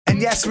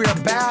Yes, we are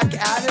back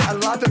at it. I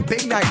love the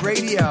Big Night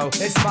Radio.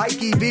 It's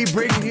Mikey V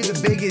bringing you the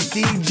biggest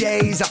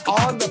DJs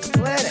on the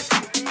planet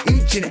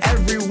each and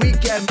every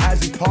weekend as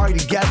we party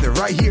together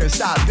right here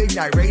inside Big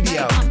Night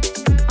Radio.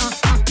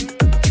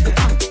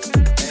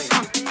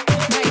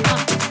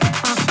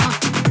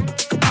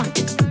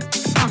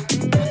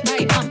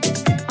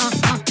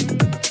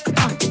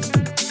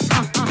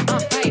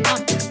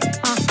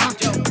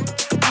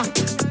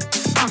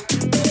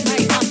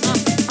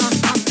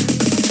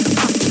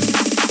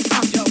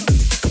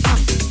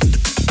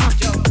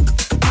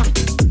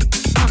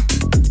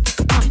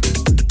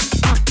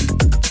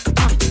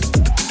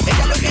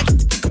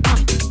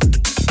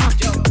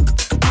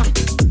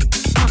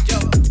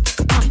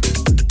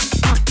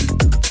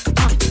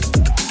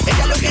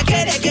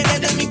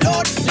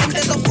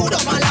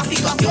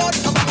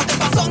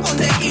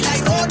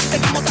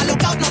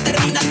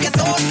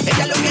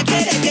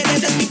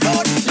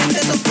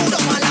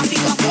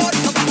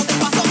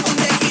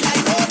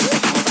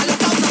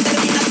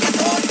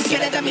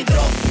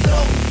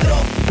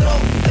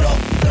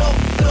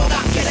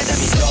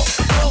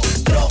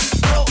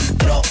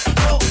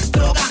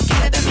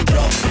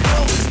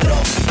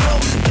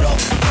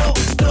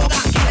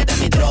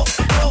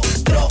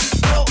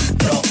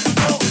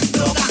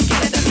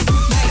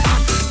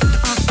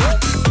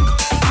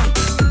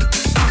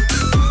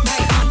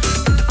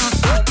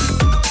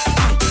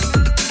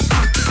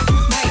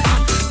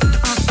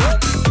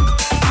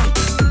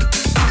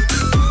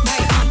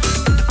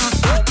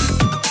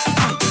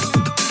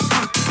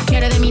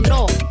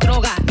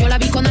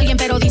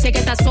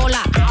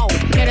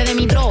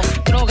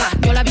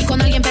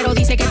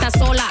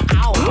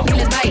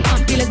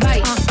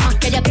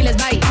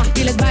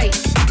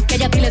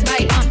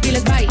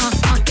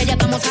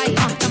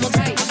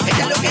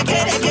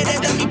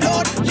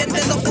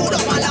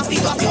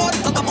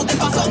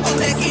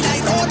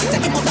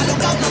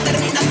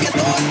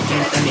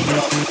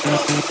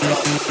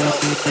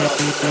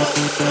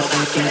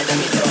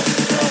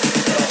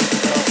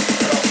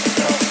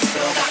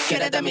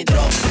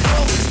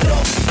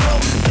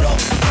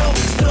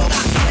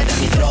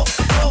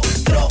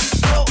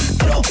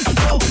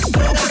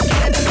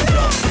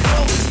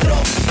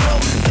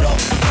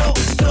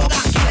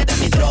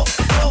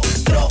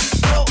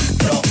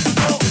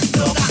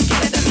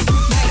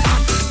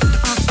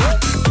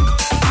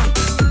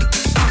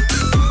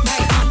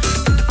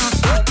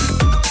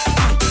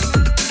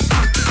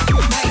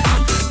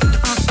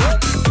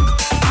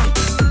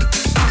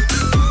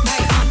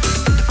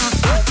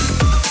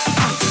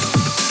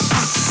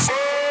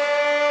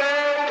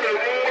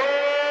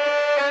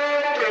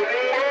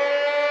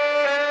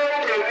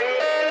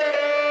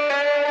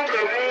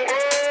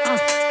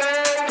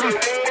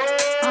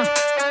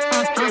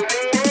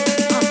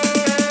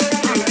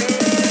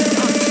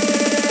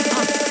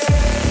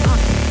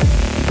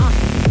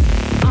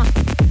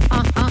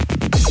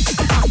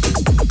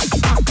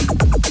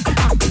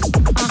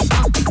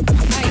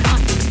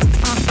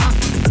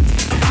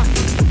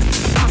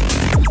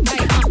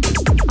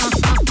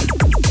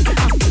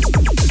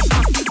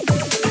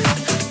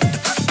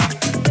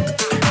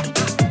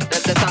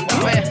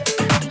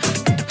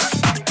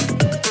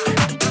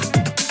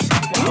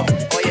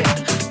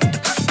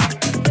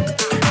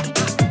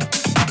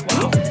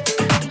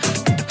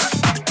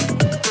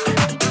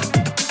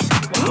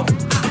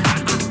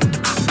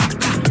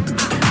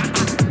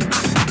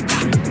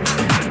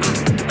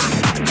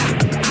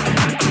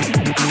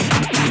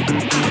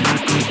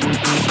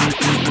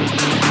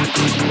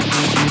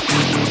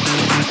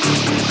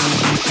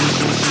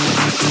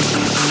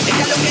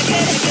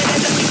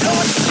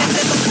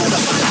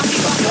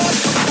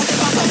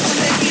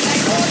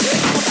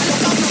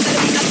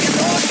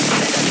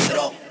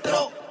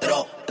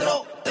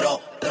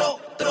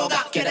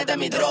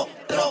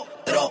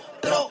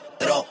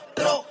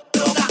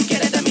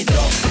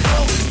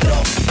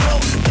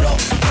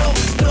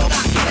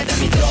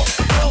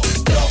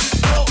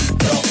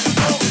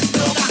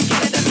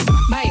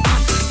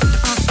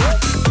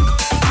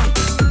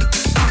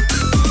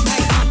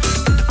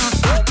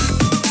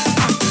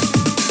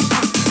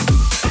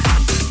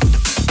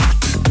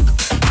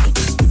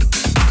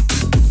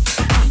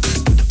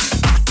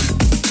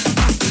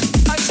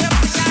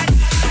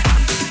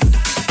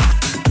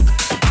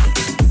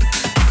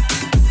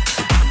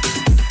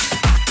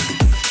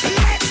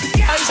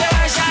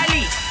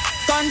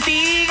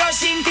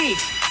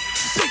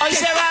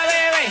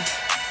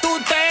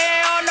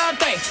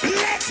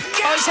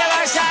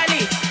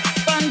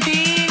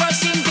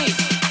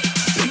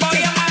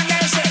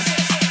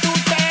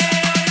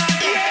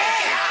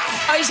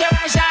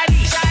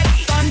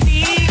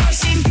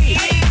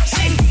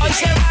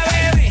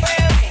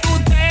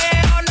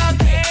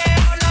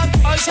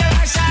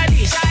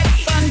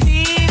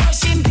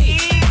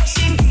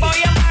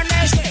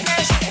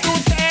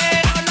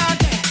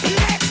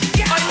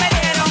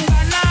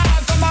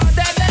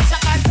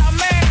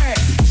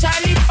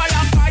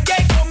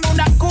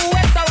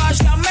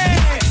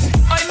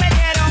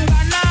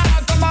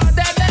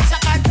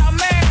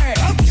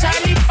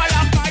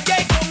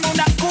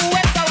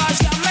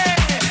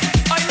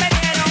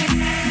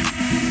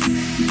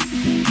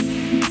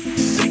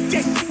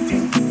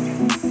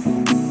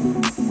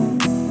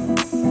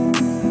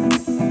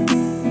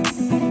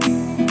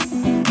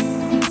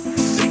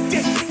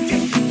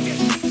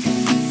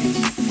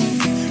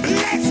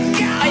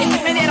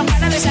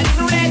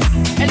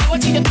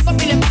 bolsillo tengo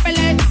pile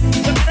papeleta.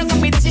 Yo quiero que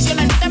mis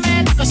decisiones no te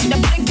metas, que si te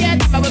pones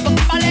inquieta me voy con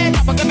tu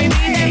maleta, porque mi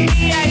vida es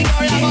mía y yo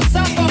la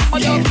gozo como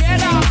yo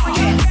quiera.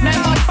 Me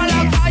voy pa'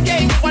 la calle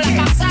y llego a la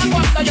casa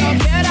cuando yo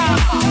quiera.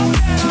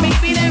 Mi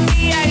vida es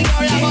mía y yo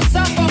la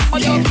gozo como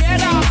yo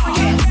quiera.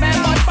 Me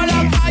voy pa' la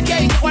calle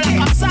y llego a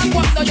la casa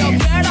cuando yo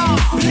quiera.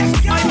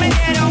 Hoy me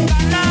dieron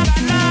ganas.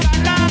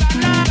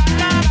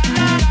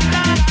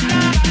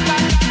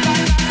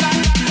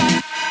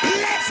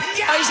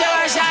 Hoy se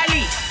va a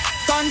salir,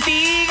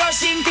 contigo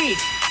sin ti.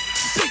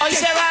 Hoy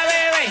se va a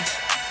beber,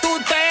 tú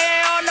te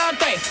o no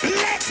te.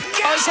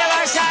 Hoy se va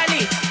a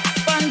salir,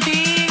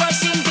 contigo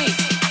sin ti.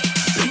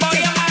 Voy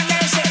a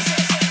amanecer,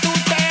 tú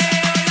te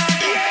o no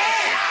te.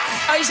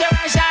 Hoy se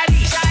va a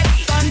salir,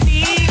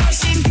 contigo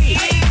sin ti.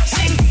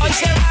 Hoy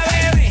se va a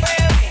beber,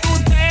 tú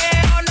te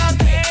o no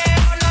te.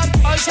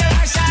 Hoy se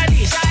va a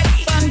salir,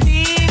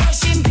 contigo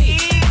sin ti.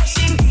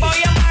 Voy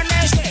a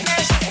amanecer,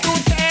 tú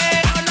te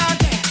o no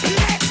te.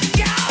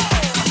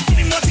 Give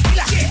me more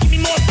tequila, give me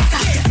more vodka.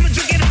 I'ma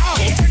drink it all,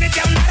 turn it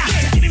down nada.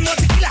 Give me more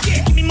tequila,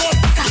 give me more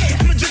vodka.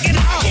 I'ma drink it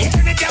all,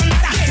 turn it down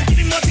nada. Give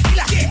me more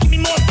tequila, give me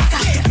more vodka.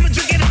 I'ma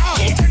drink it all,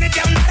 turn it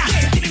down nada.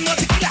 Give me more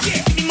tequila,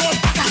 give me more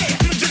vodka.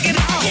 I'ma drink it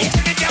all,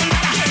 turn it down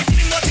nada. Give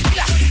me more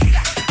tequila, give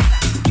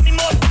me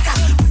more vodka. I'ma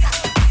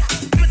drink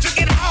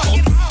it all. Give me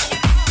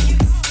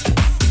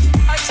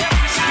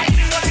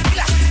more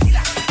tequila,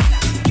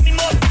 give me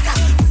more vodka.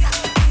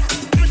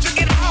 I'ma drink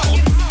it all.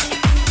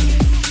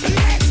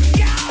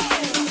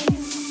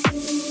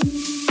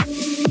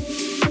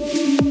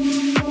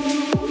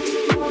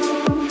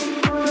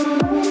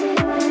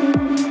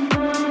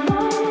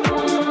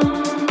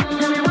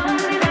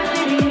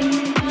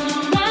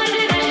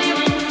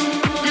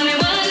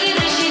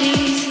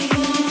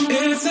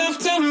 It's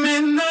after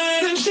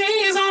midnight and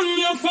she's on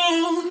your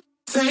phone,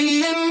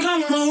 saying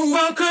come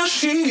over 'cause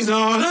she's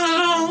all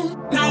alone.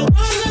 Now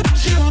what is it that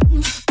she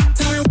wants?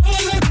 Tell me what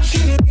is it that she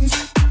needs?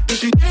 Does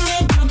she care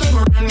about the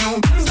brand new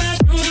ones that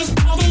you just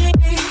bought for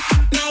me?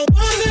 Now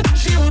what is it that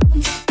she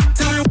wants?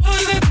 Tell me what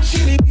is it that she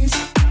needs?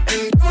 And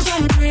you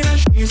told me that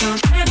she's on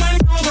straight when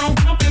you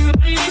broke up in the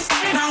 90s.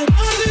 Now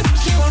what is it that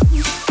she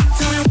wants?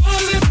 Tell me what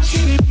is it that she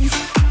needs?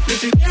 Does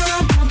she care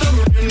about the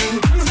brand new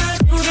ones that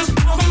you just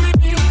bought for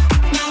me?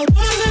 Now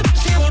what is it that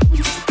she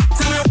wants?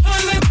 Tell me what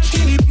is it that she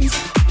needs?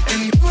 And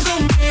you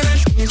told me that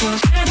she's on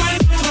straight when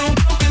you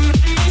broke up in the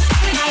 90s.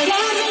 Now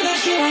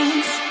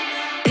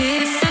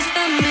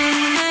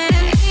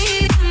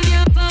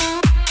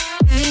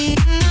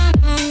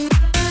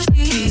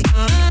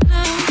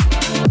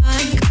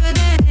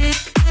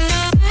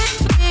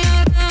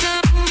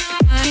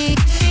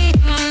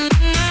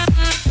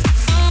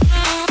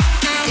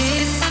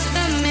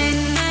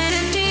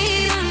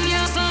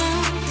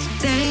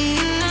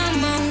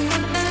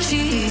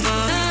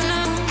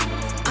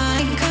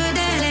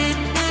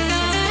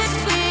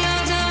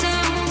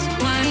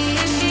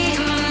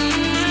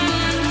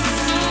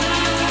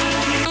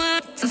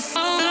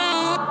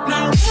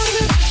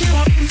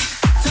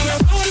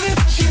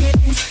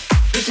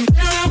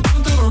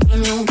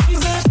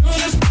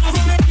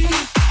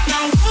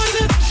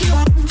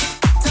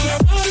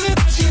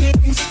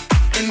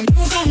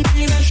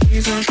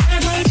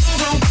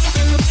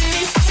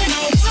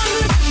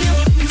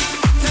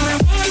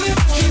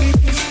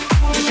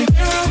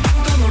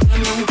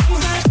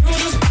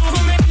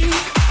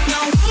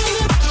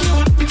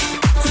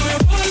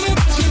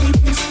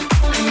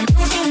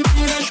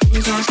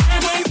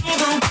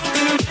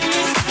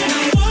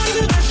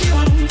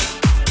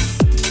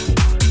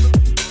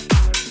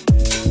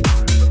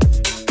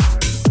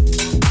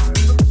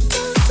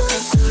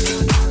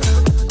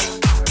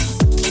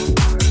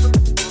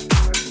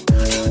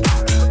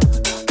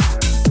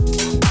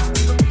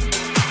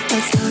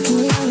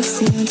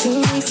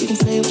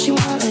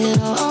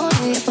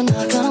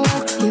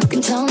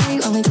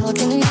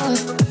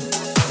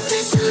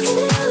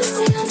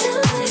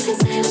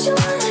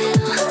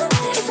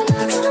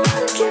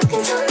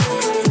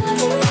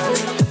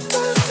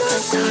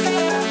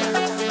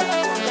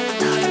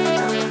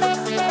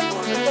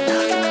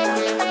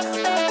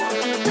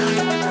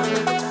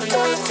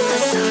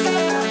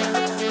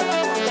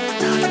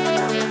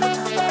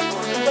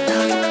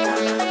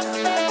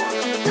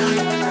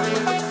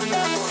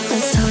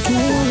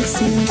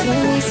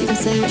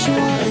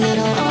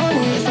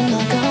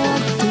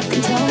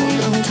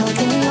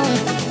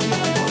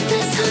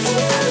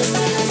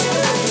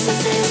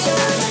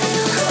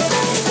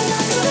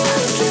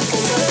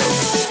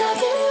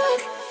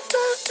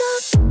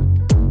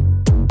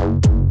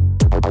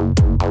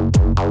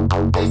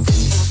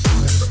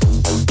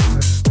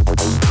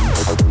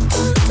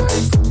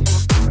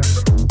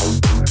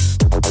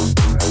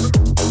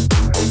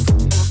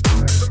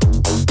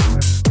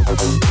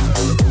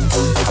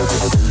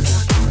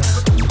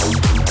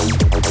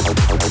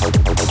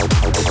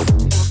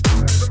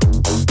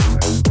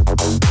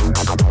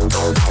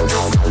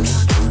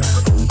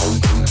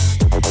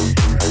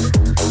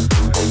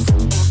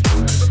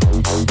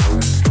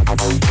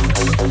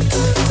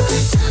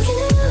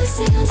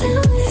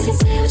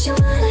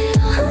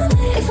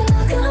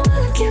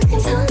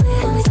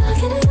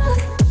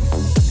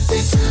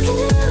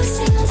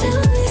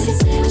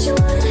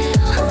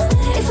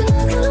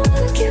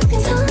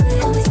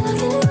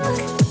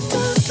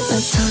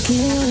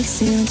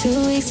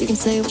You can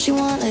say what you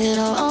want, lay it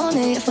all on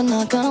me. If we're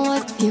not gonna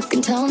work, you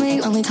can tell me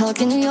when we talk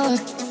in New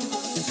York.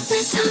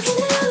 Let's talk in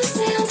New York,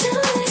 stay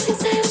until late. You can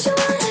say what you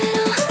want, lay it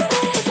all on me.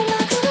 If we're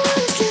not gonna work, you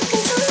can tell me when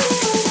we talk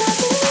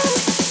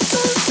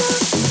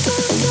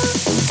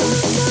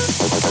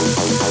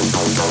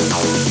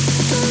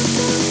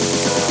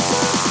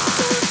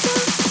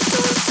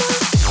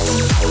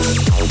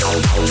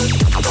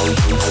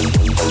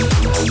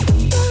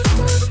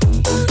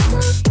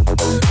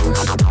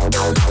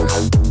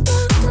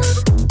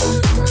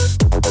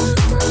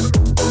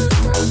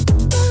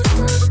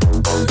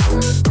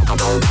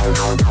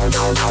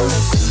in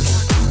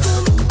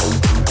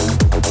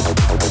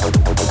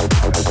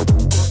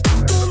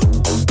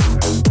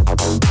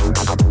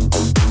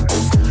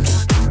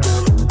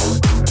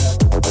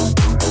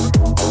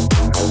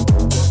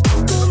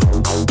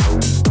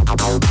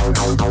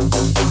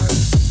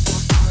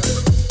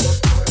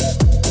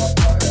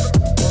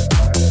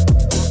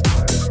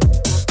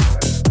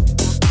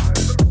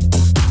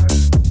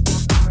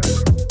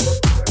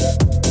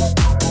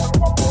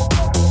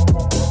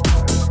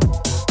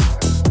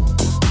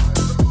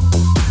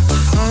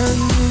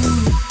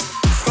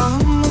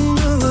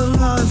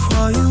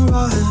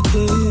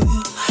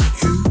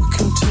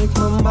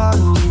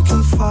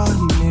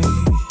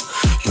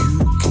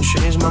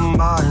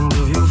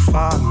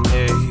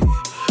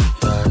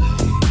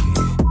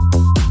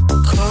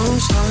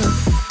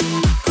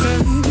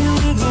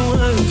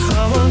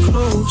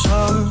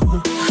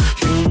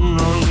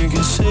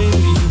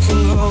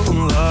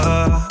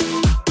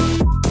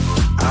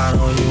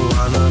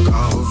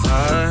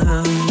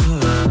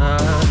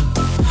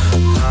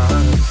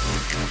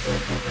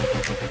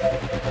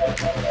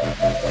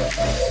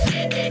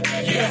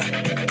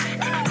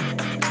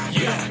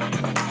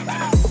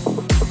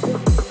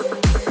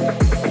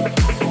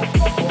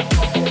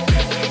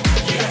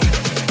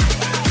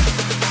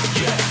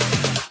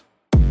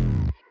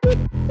York.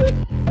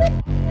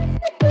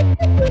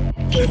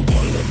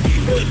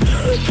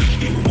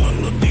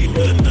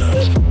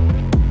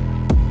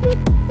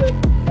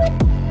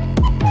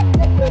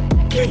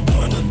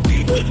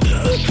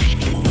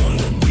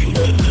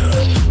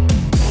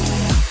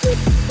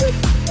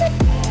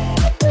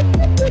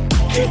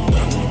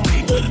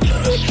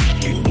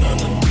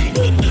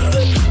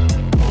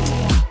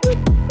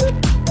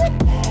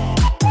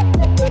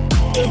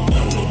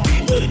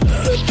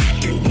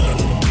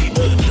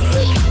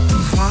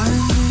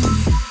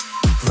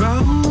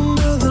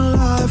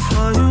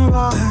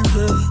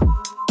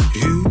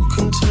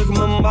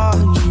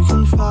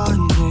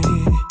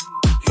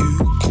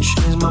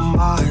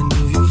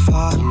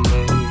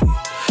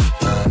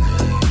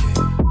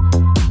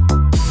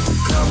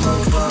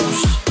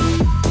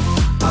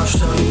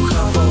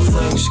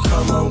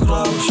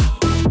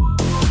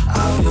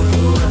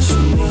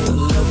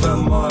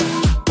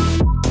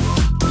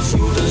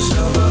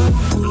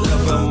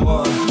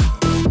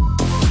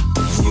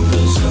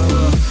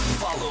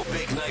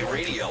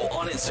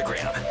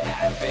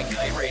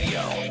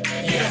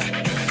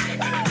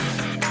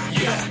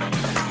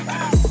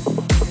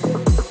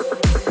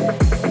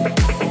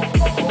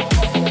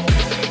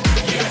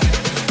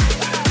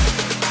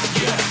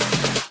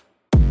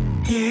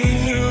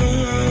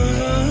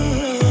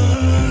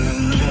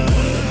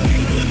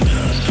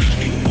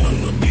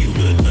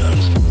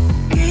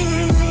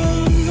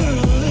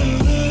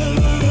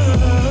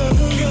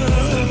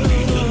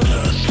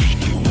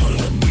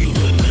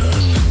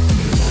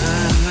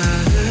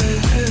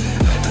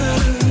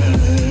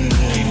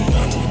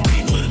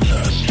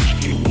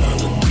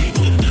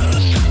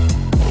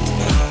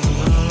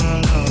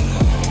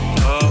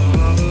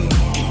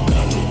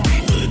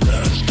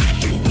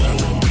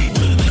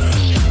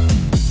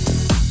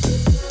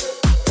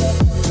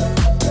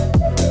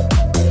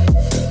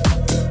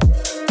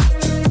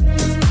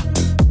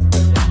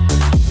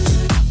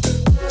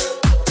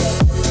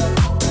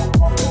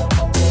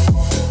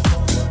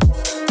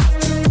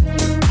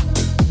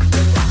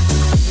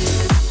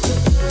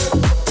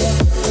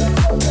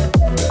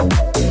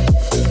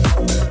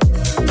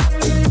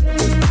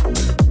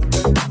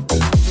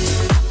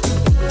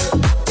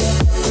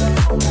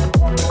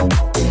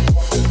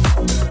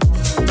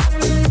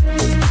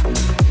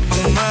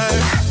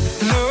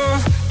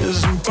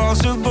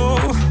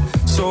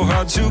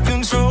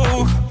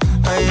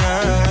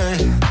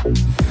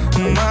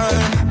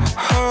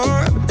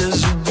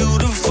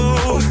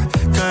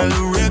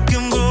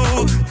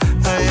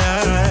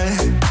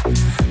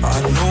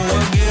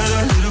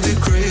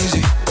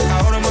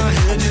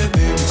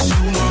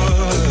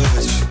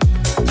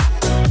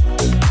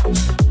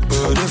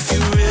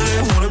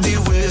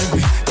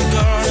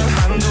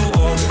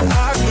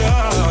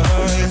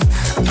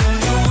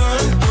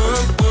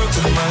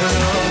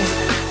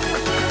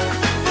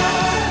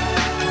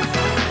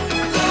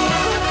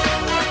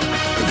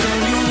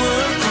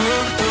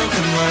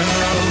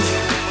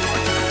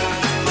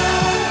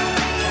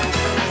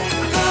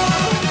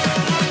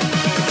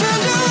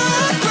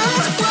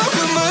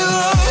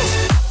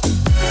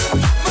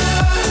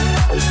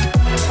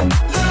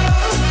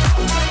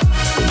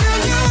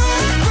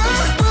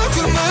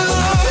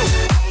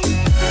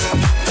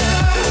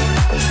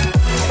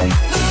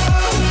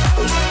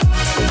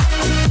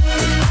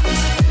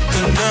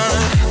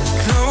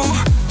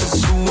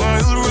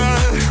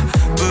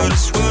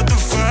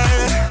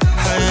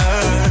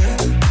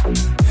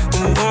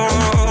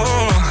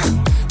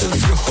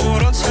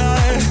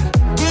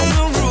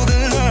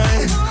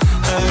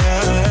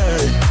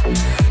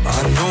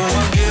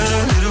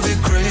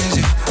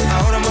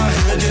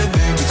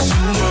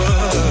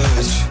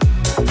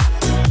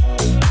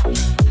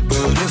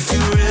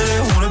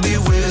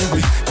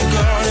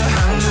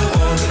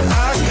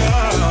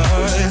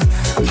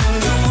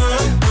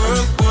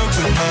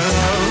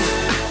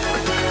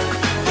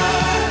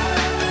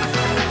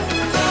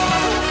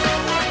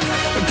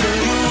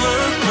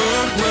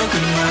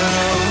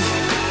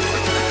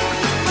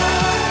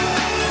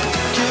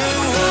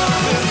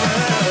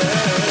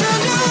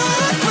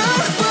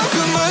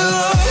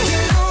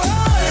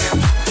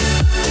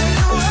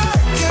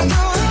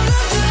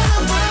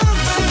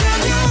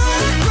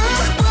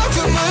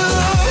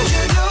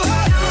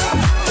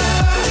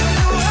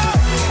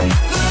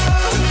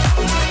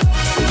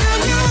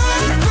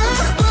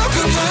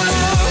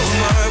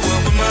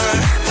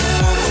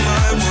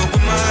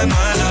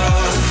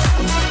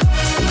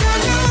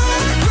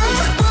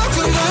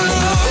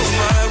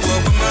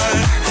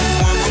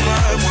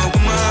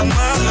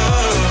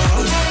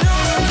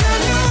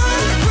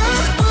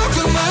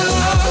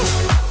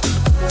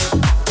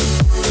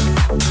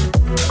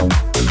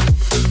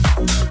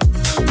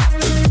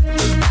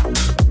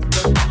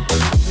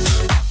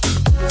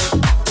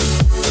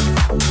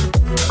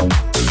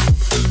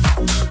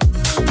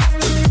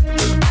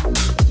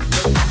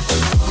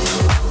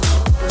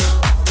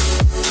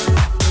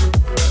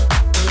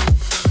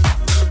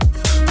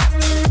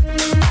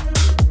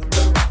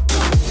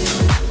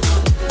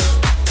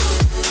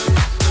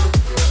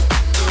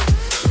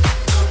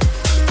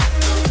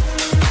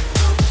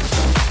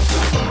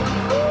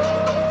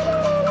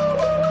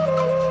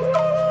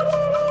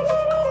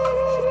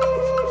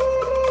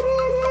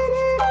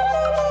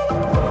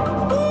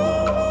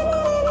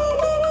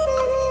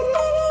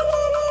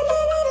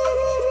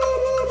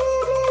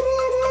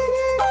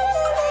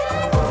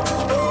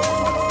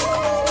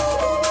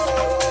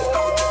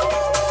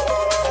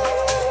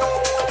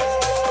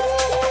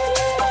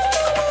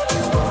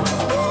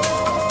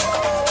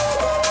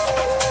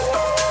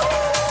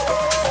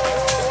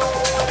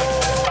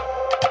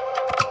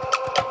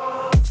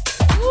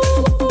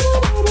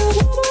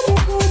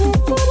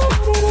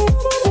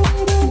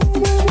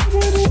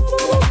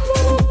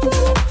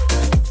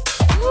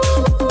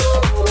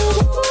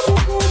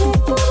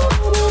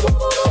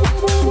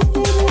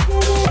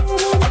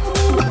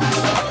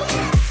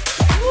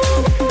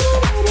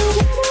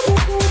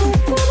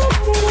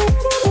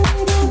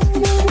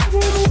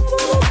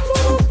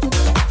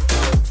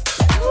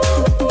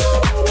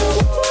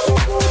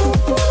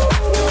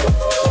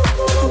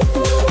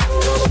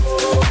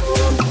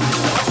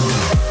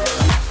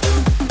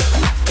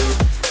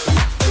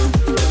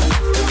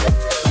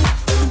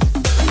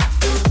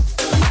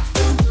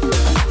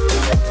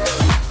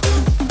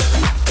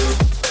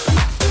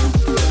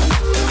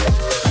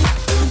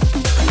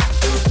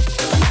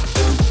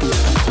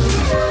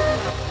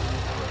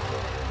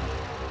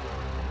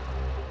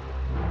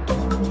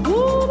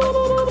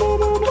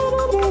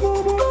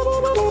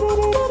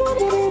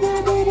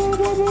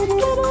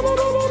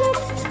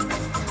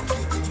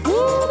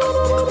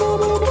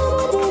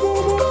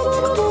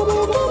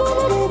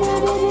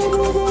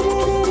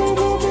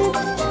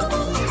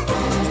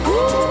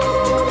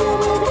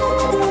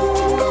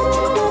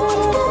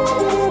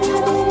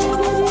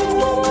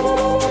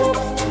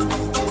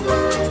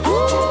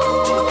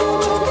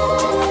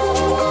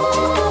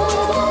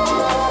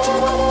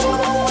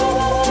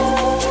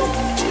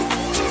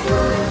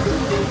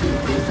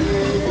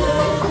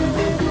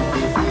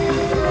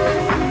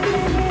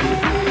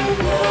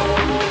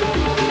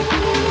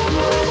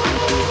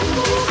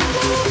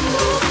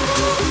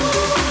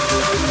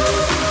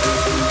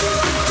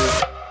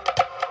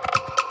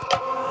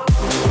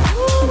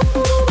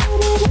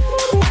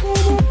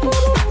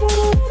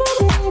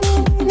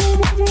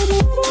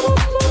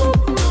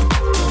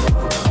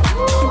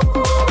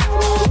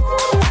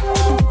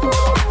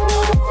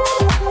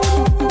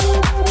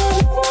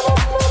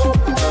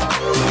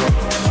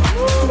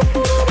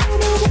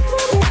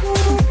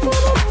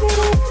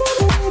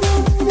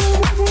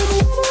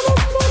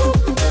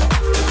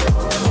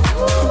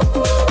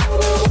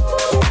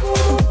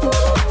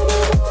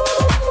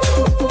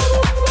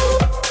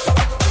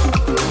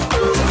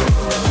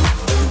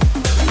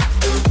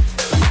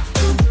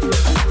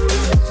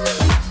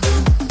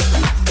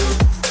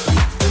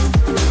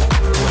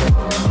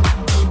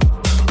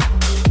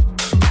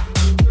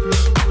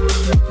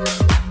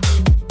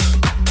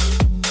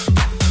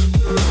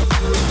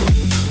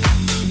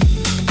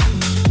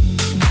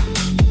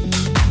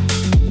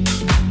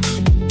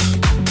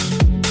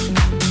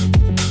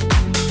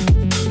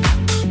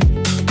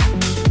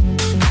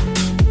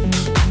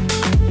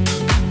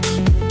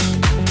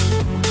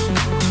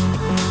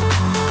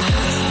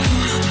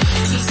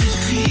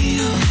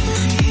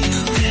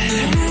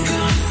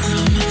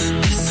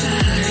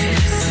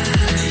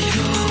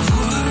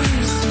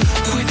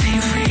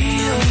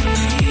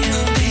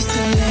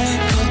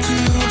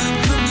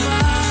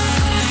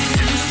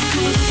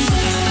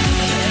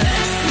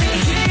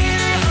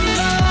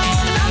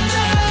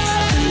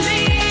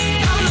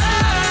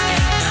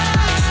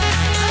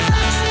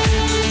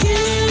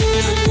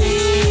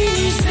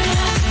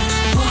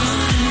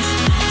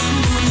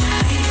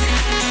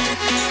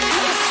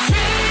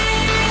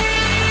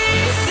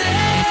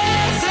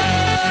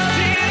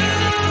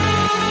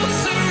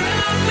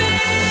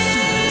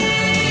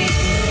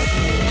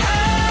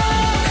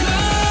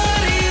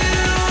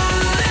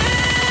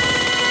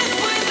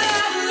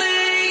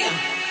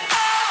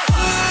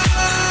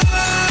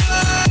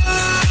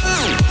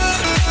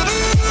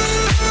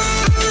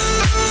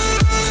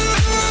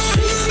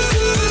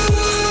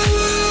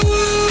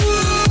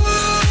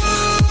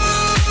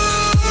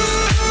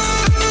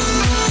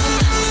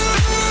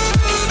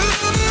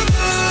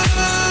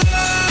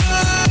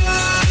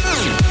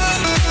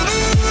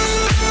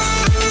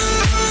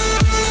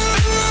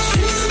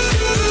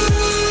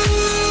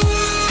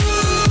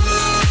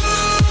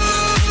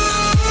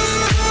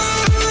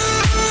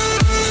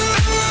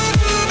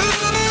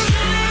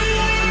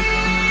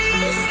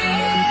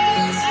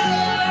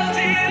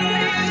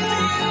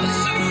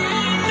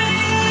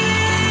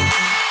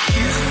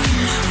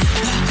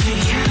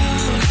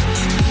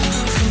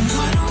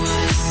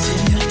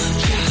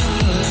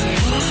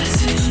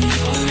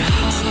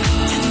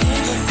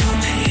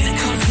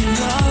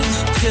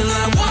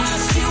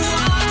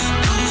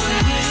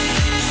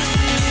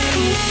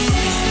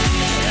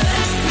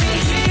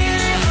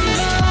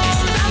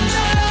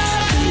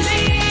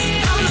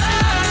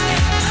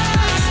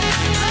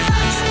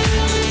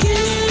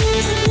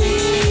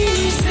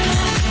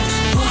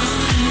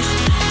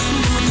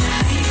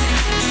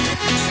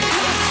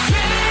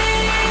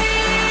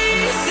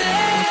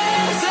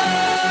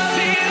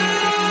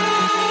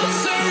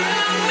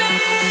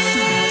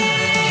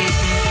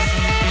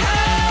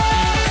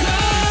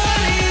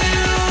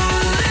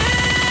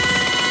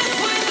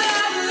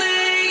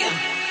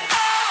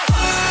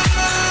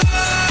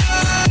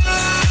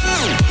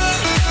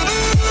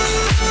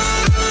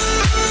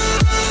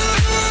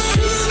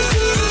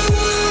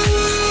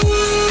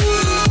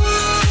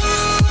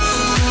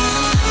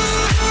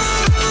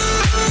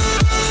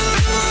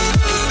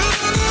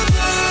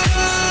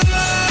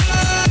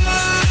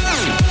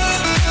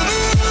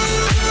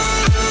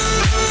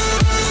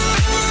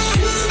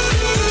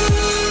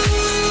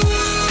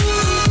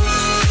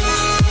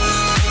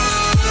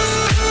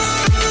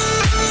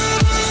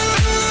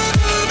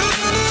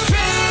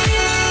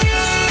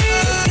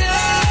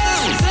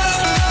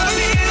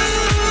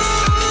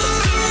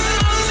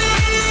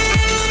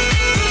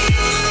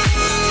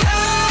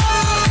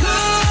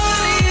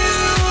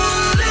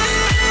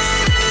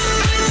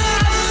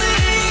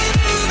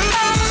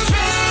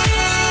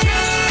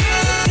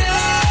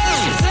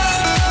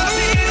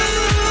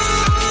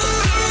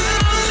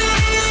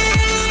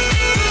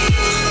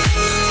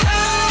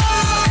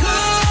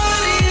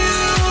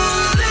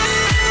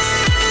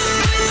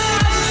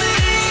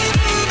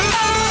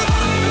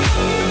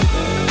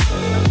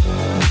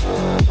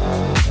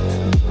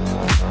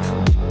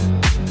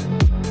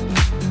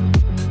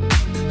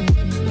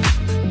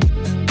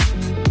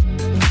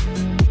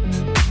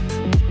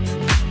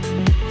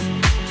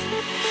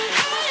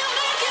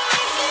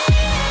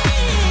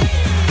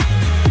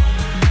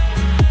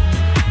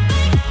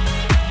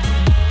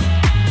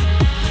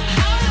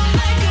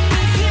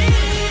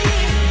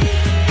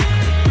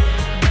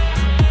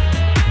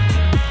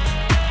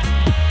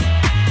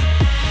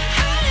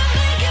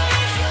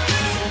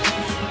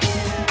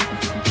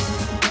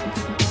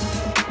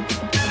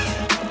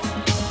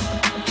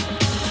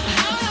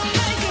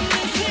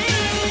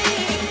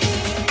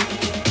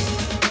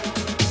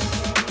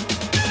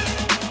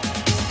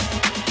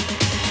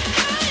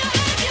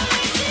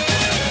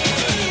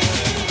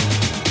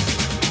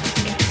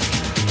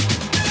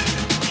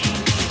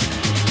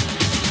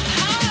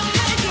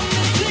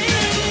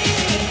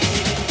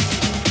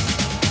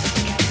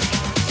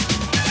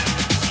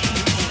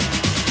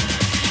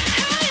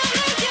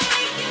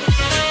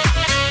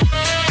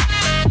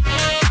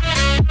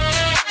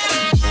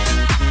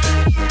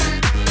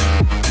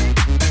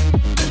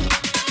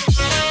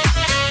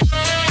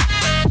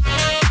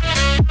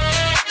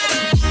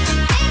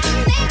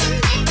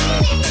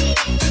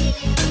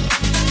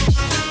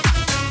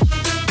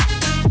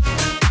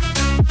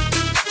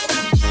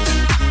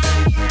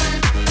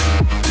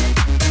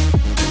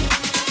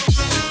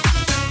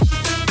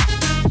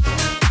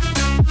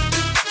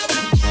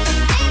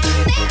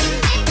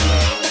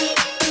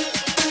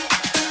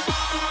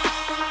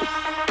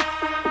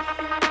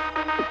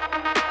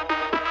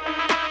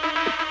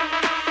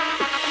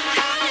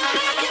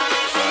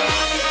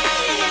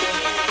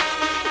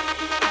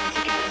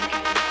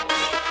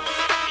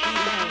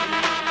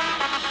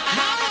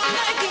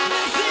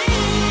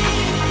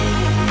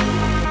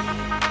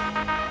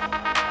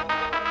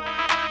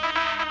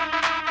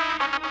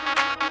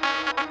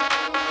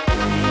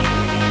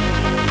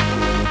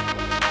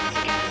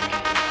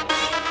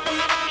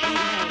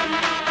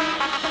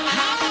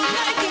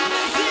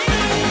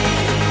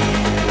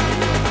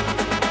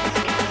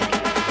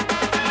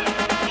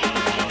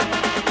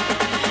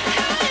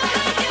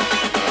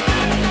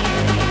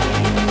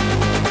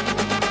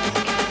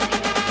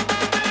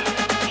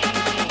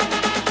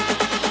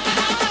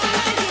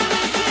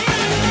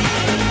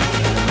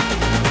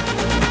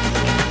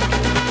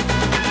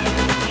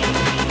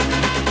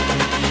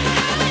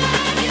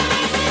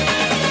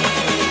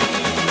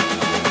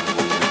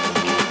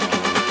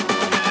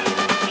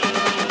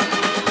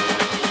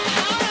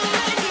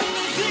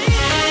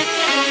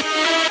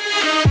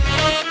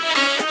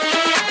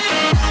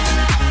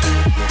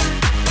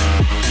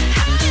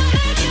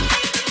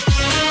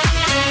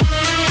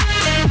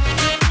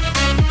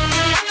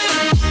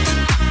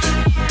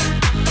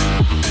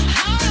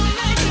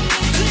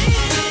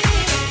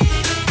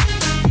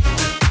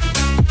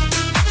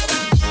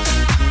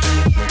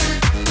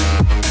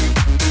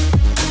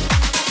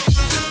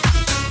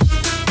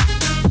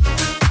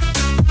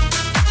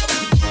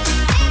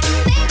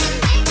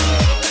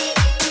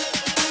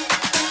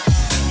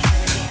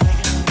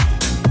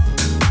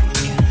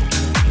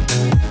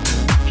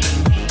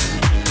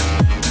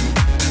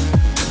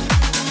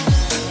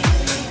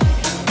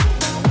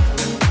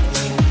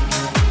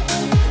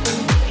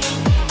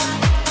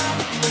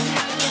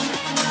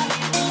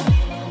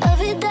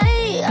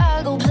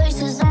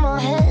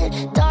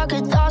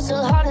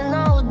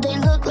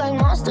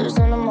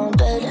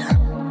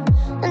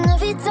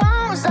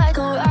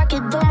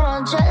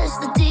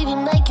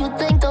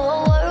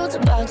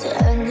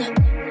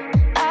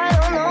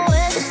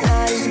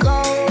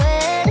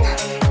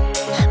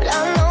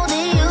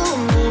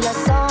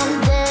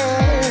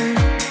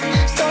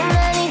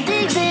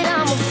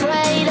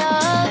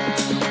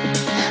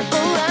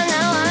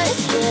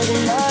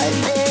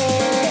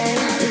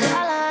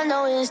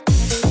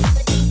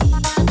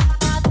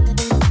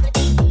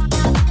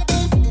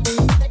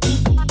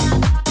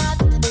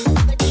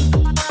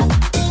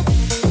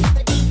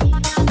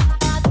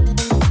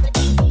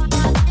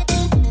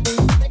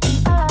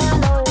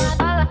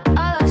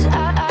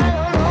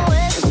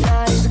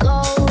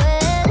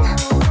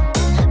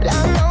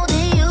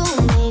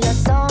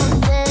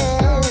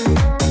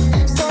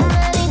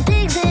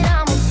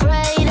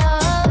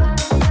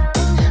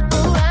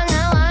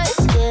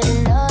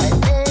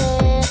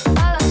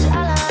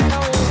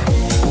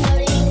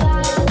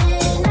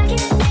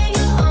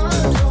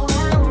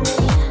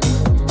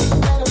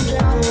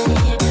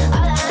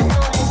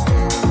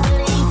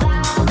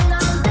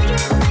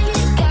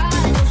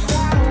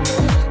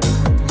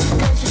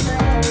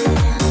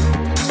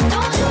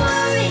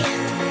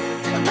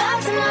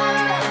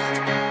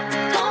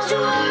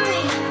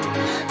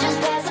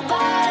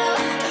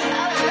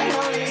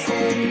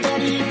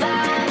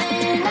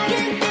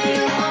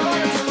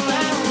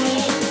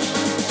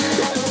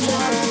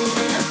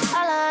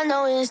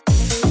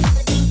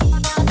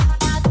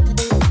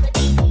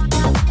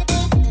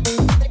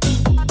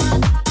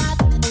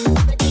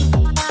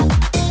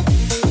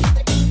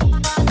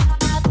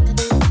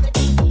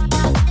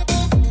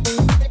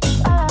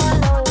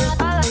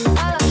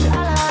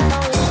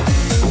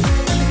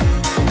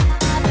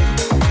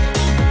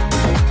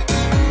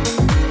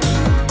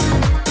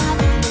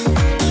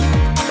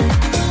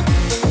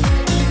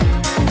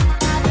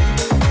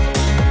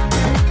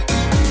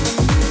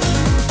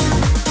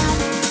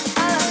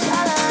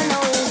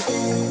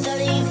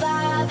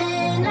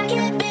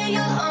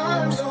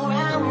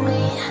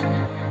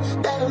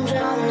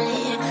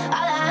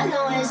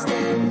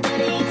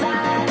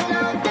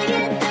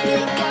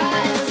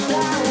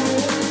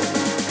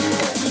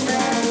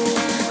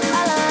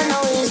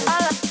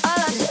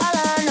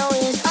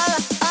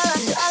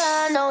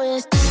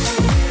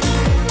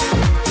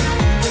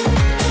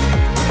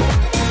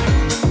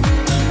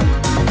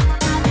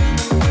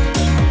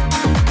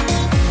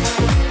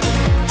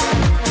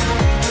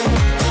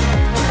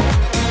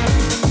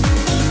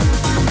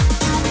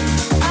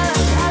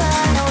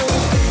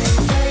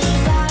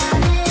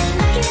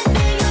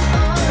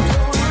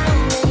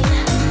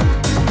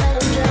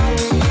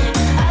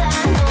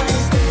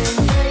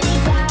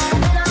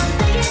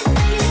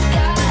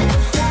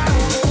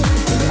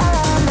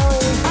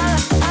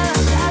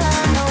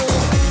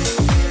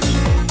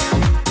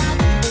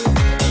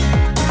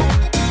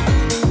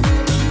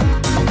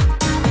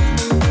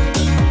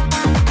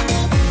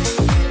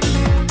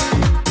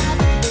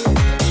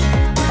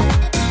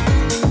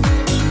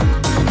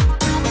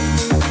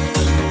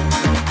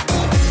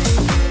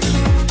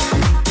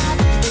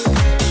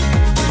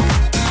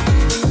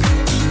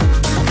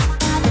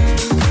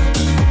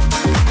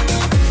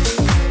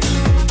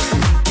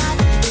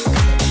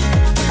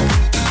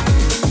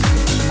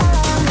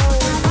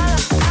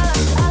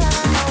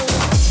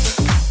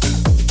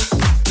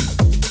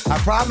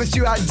 promise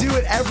you I do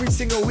it every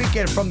single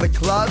weekend from the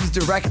clubs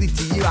directly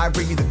to you. I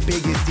bring you the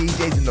biggest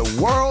DJs in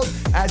the world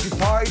as we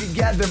party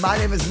together. My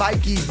name is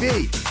Mikey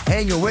V,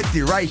 hanging with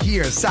you right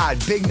here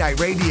inside Big Night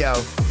Radio.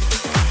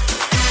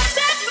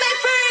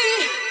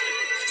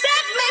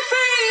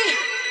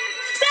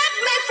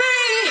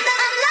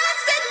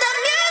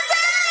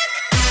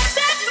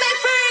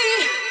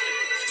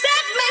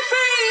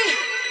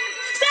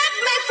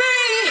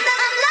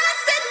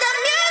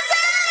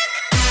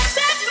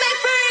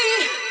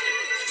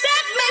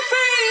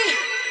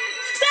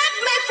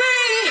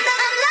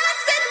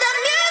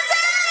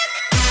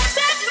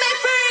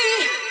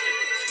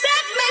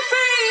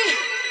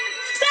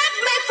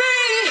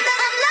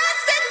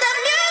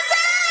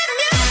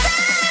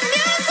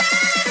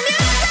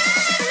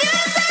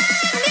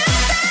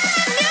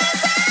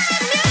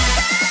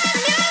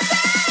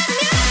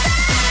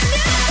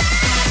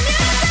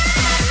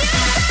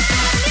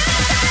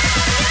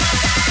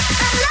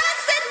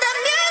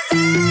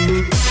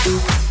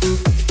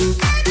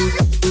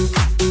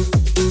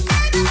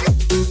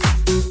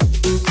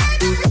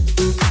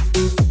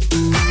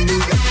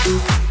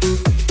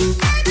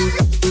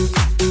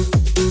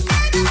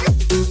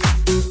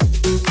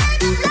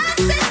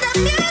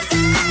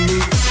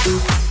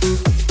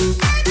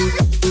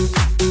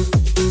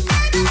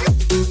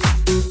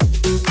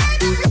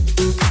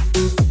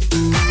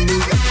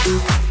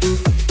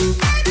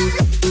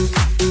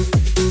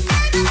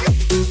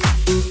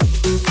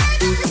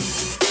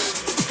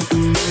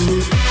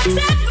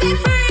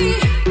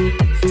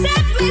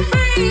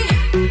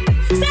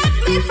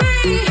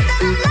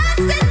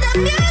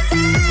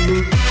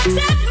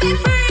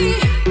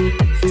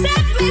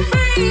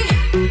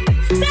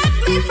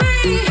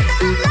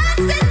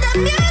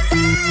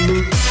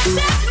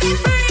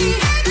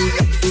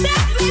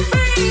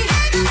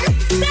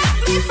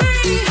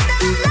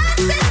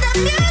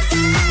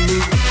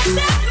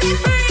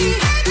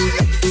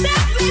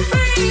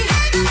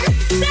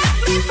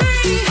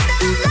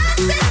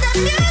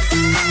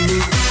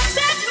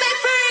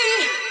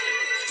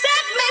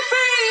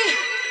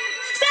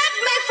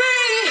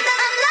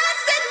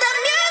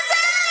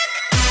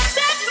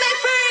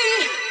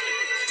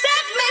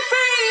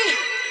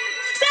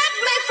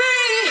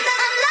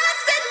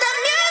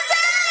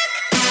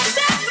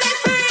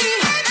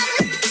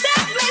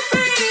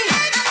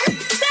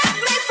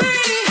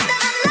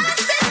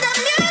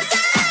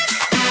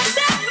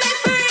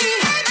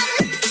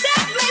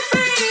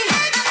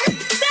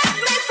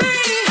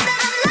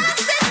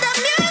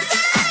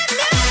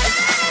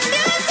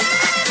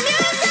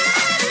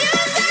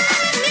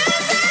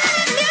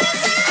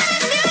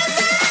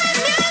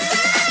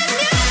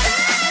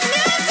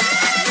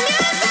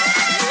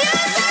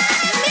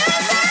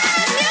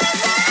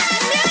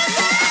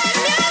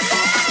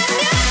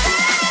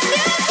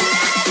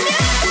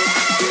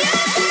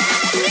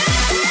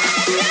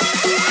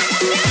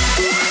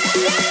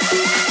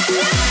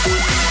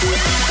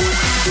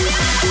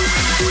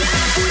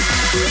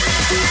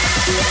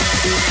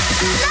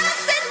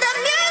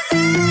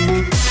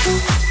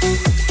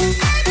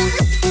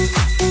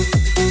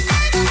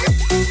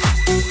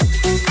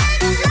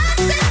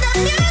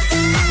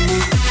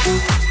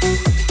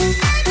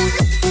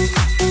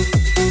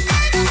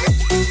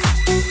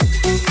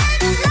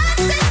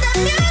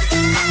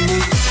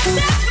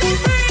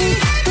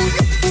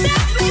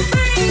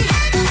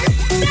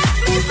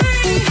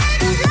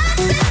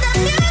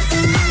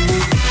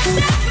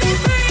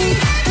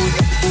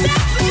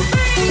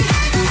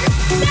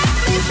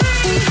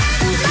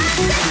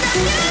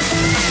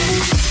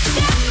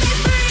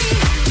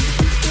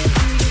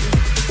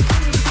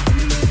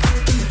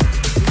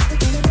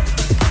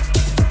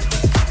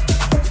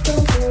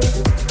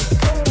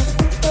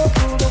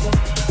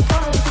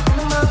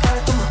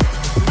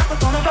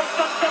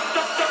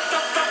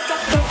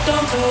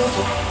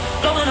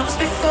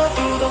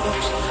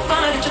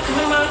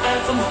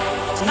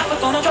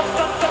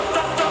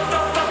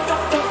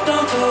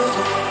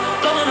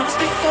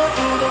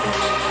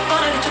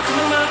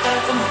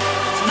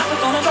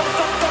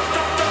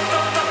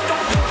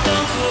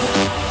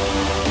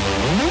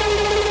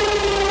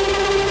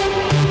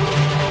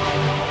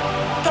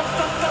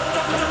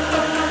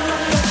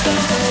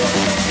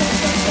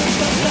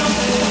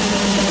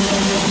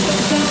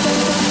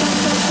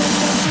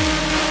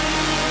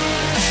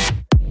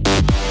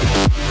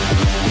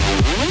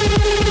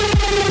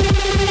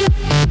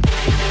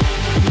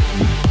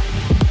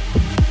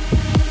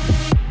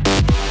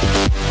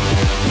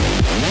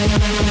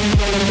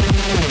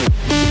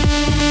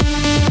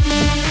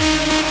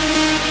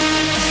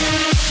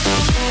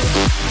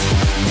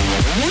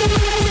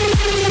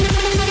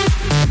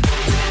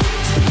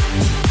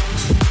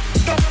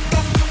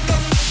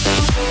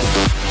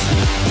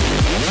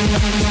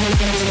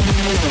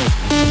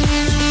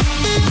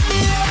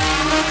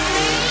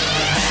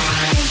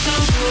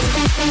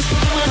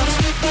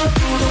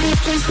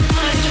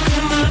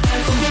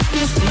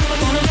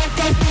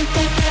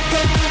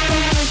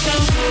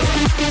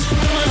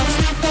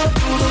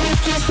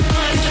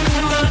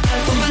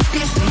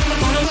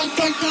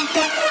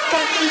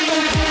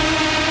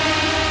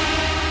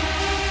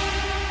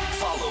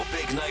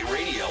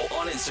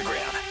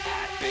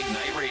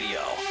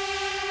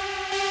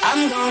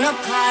 I'm gonna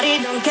party,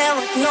 don't care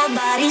what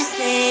nobody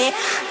say.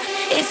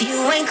 If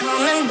you ain't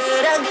coming,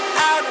 better get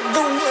out of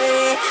the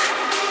way.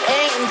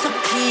 AM to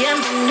PM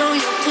from New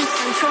York to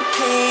Central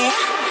Pay.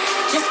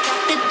 Just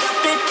drop it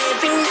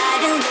every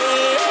night and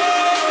day.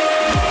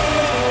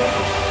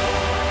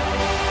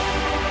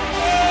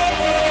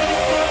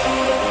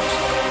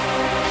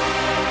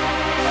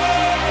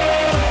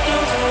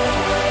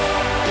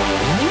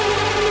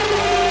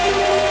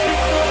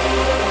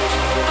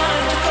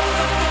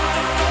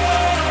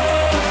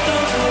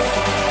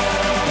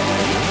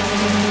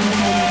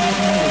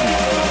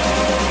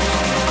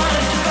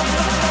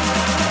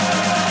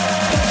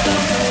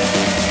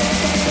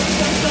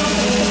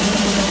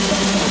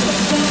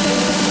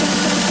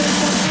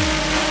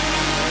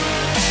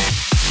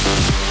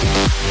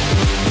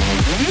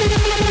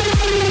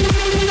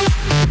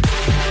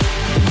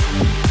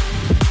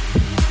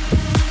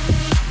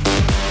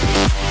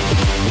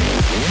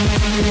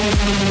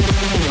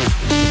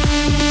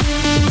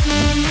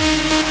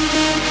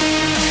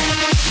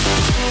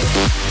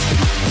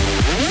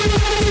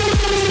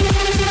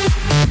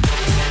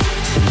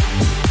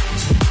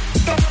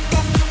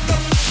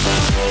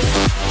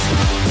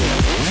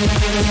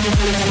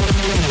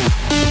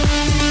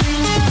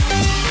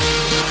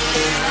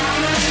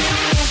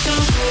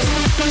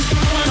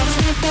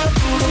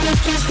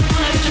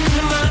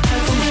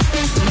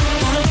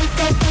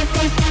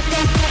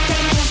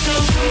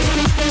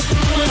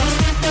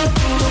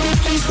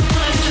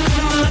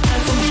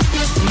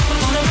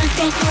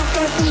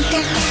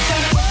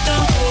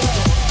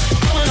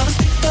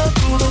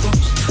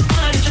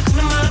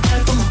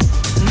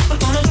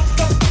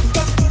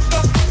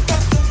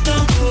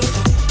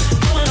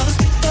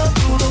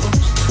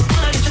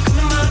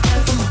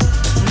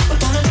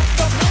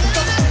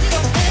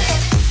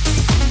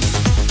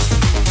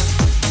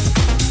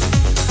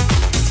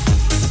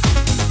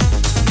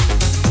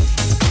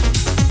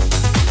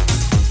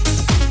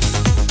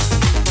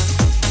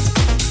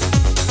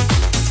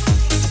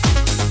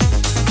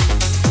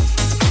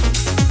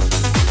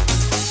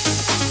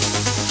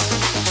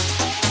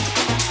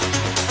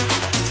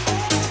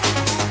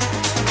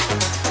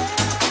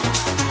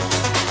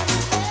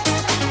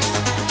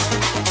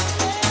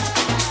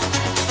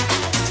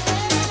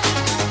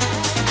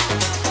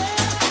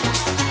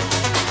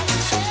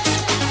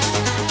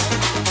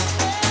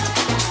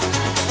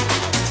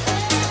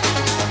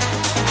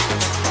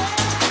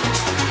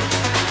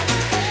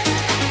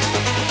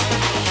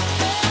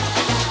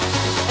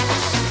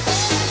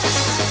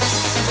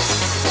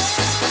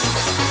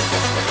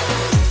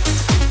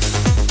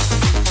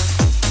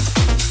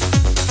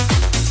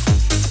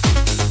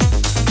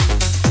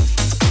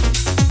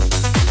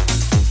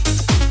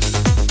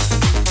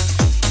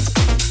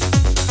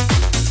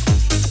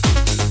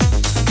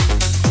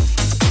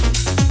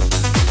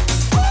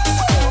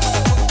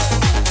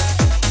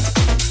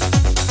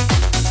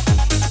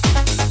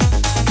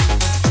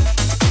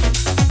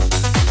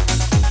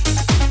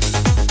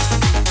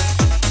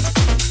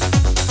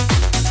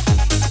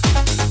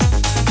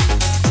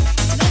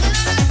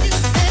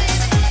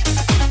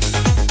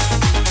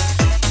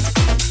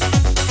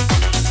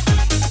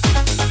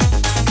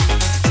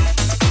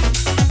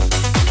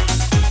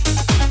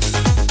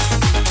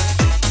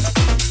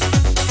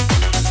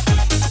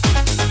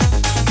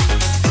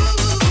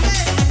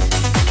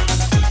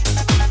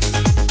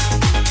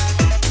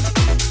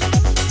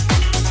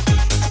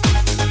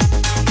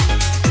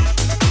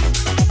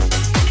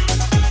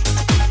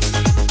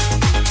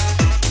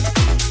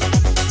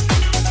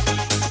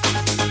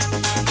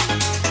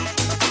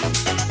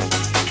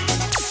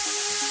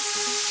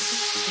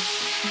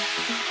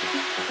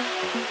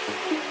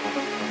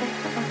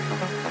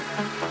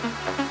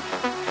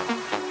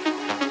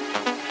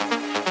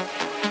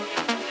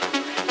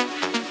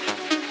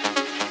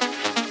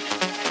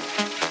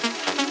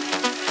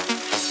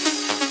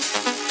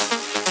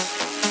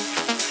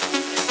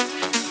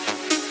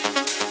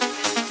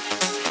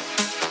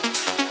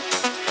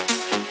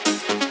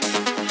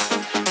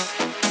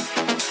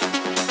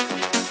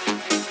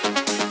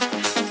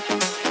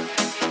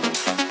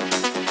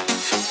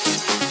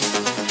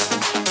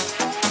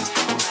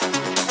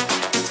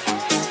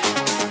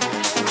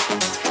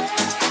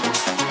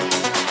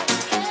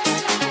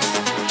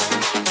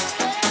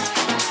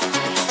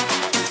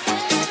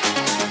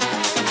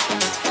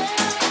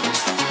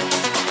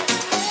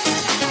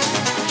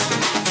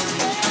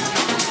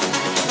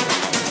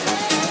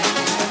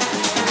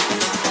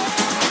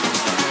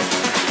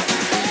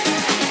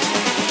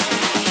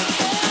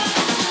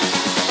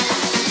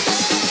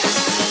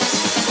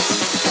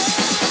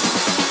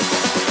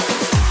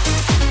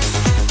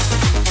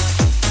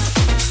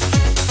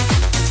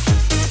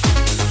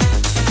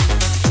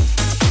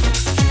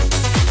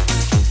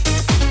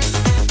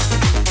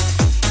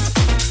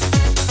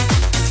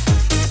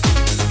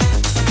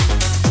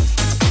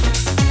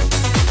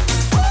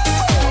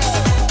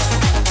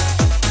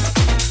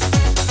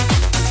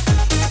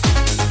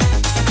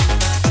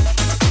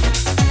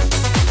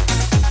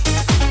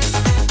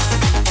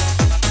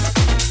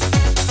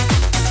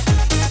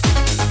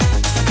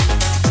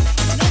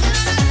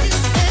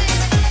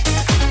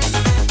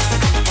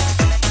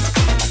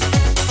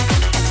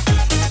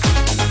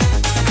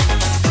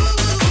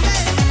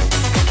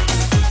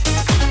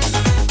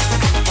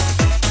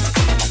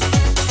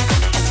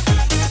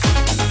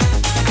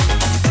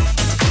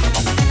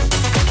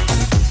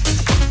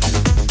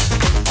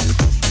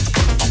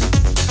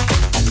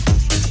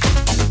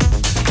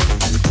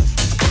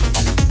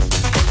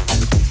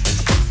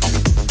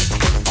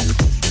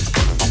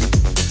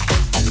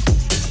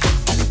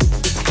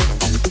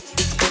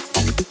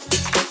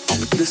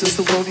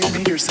 world you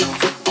made yourself.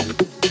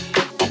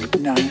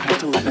 Now you have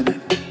to live in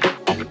it.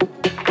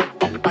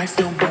 I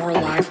feel more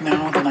alive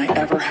now than I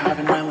ever have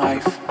in my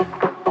life.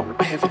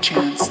 I have a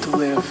chance to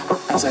live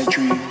as I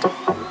dreamed.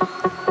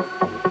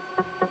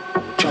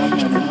 John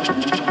Lennon.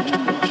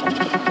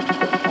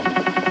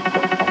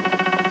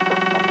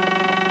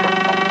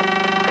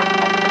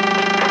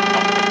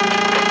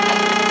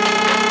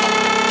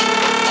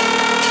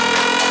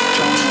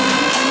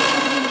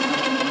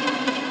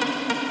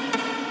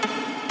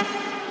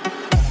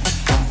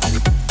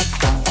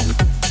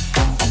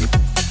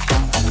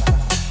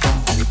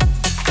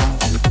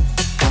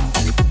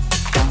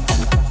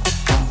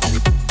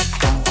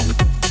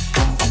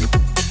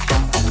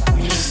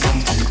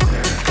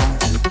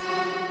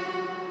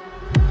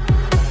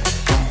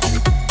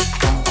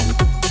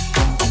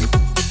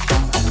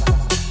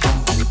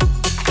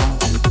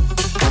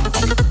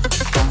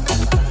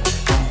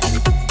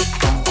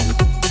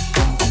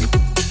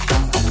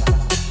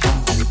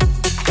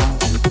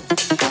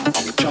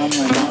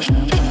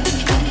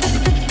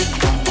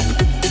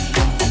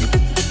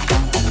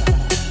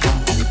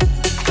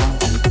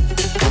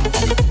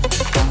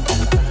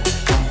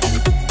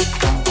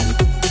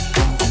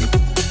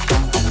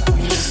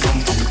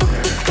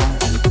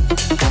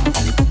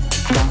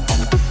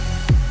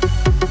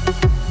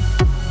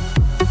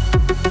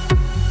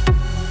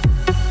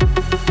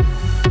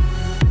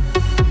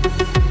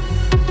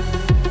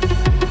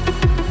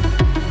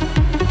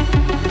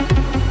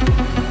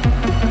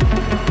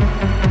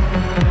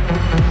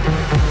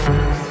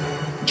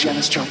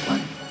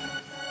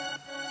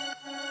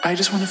 I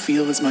just want to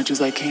feel as much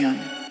as I can.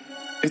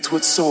 It's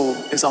what soul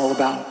is all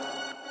about.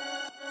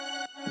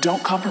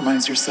 Don't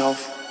compromise yourself.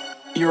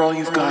 You're all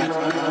you've got.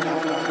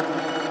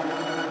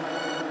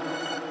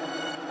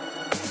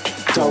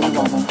 Dalai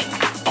Lama.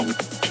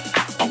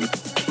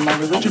 My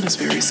religion is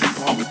very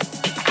simple.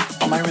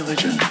 My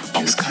religion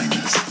is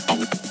kindness.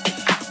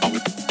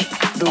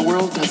 The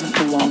world doesn't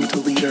belong to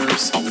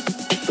leaders.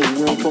 The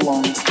world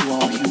belongs to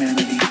all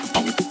humanity.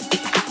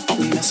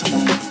 Nina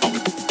Simone.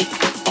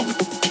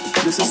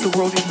 This is the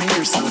world you've made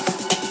yourself.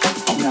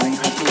 Now you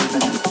have to live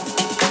in it.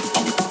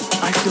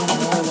 I feel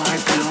more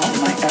alive now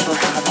than I ever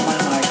have in my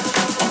life.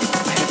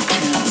 I have a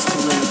chance to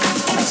live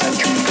as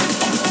I dream.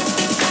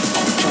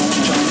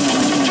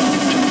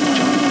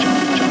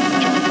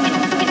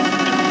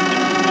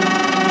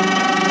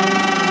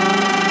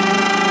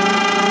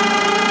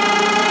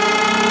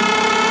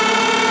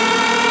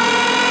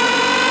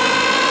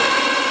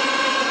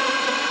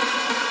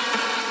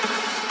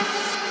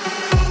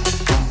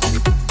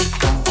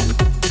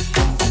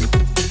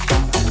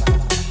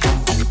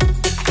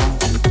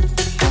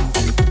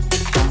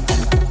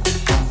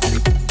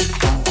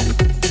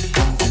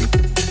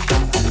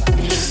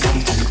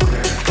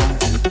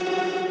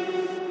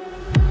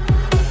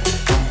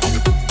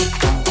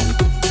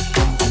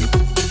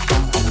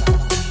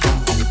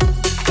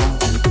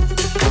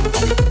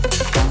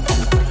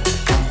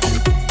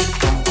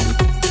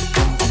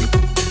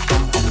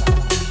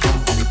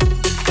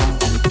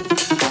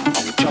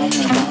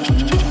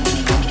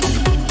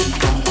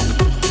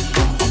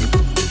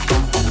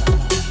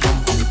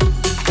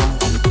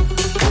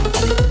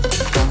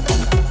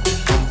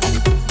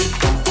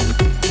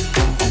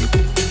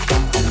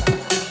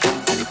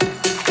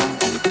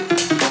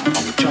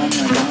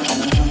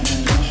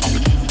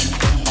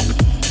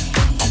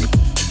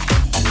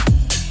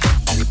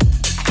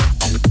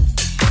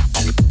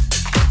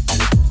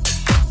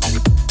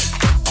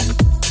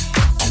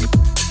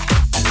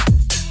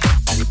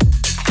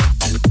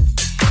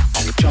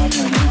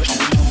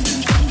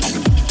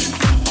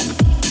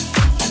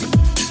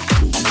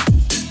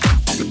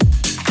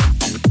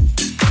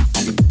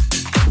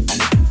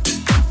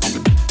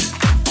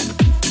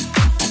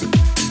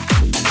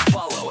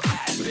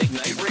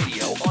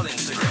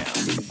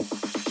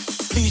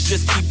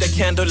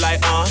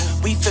 Candlelight on,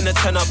 we finna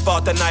turn up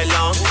all the night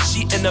long.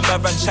 She in the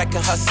mirror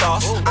checking her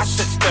sauce. I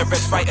said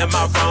spirits right in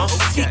my wrong.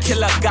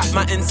 T-Killer got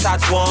my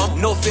insides warm.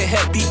 No fit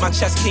head beat my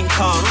chest King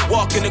Kong.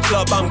 Walk in the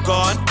club, I'm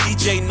gone.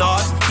 DJ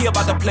Nas, he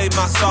about to play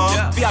my song.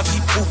 VIP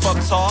proof up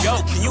tall.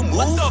 Yo, can you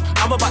move?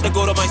 I'm about to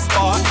go to my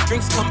spot.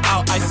 Drinks come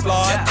out, ice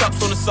slide.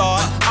 Cups on the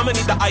side. I'ma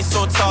need the ice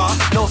on top.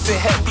 No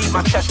fit head beat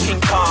my chest King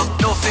Kong.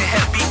 No fit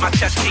head beat my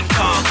chest King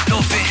Kong.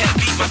 No fit head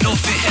beat my. No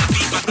fit head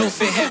beat my. No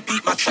fit head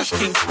beat my chest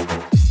King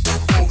Kong.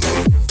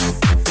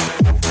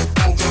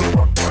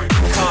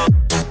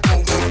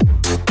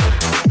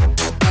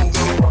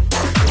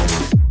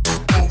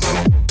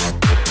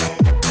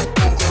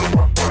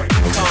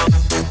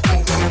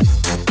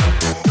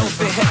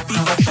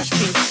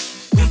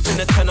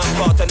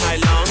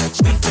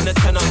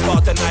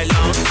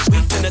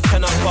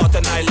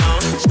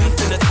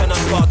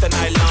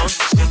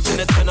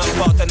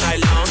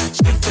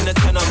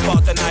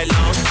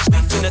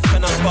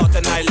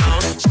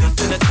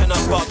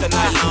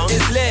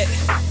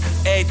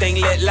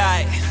 Everything lit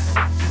like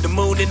the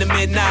moon in the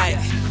midnight,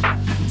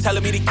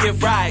 telling me to get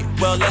right.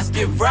 Well, let's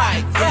get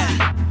right,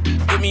 yeah.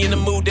 Get me in the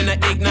mood, then I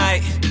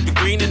ignite. The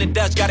green and the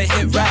Dutch gotta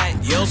hit right.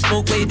 You don't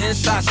smoke, wait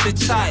inside, sit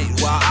tight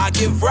while I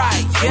get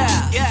right,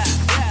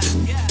 yeah.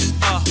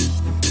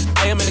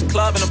 I am in the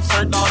club and I'm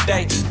turned all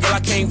day. Girl, I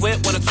came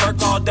with when I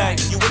twerk all day.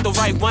 You with the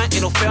right one,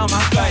 it'll fail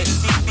my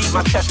face. Beat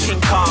my chest, King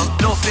Kong.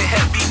 No fit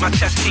head, beat my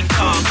chest, King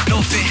Kong.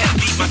 No fit head,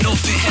 beat my no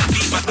fit head,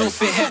 beat my no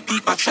fit head,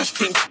 beat my chest,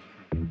 King Kong.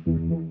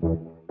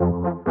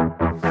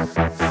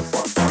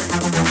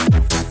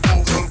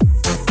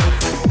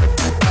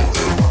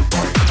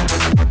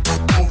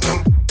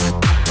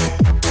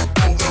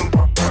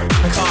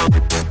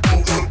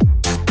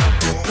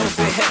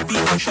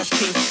 Trust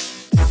King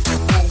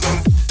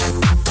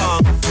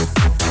Kong.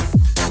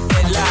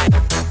 Headline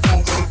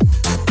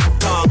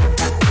Kong.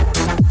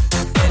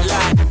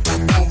 Headline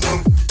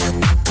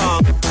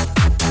Kong.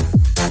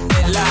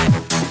 Headline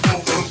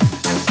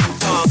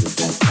Kong.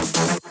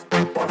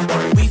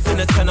 We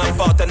finna turn up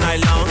all the night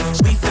long.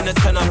 We finna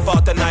turn up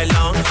all the night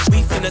long.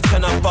 We finna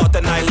turn up all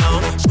the night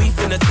long. We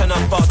finna turn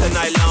up all the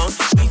night long.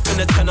 We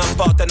finna turn up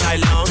all the night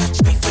long.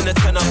 We finna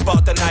turn up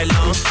all the night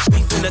long. We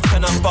finna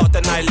turn up all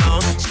the night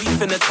long. We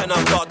finna turn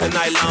up all the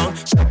night long.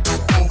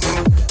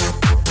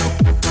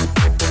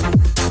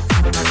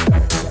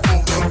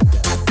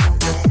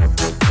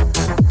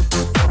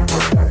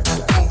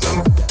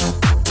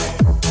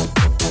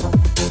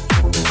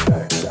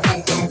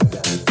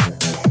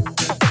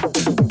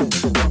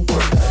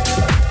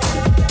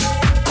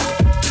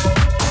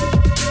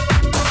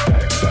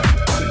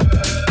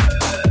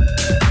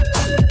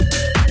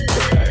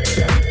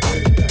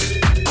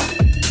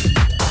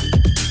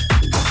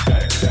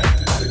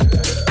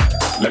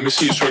 Let me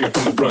see you swing it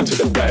from the front to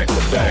the back.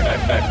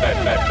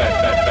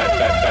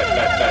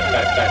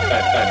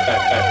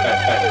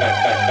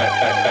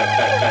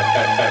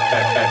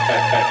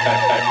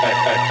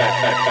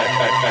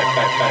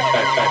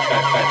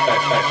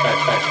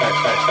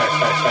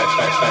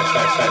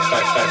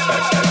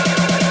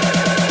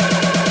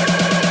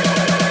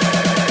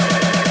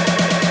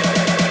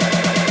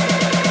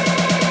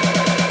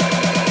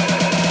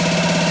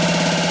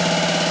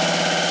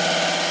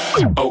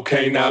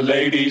 Okay, now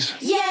ladies.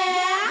 Yeah.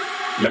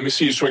 Let me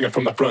see you swing it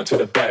from the front to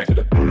the back.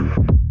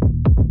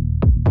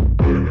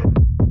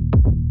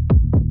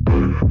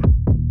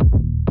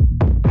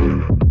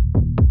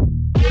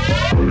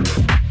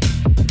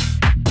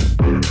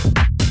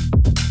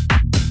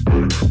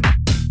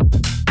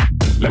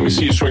 Let me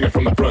see you swing it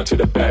from the front to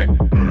the back.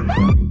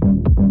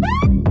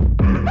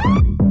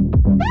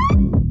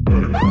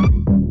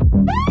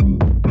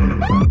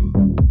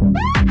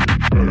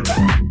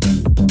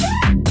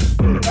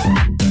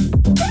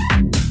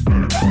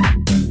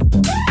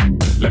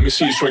 Let me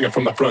see you swing it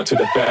from the front to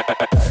the back.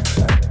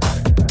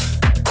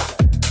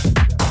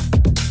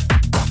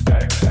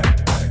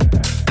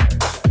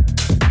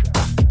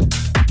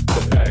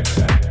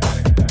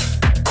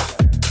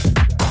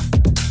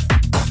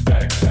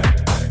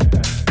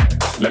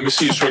 Let me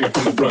see you swing it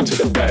from the front to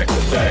the back.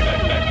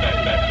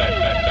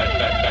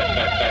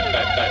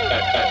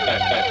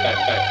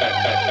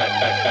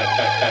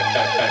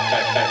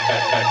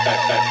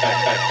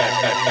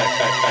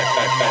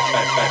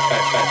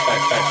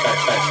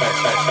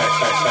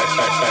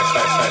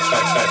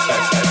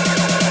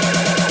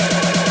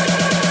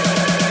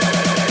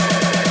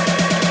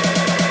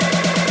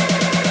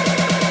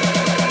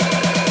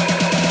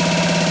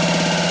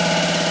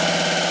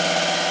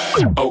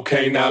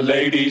 Okay, now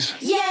ladies.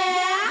 Yeah.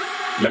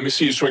 Let me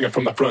see you swing it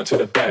from the front to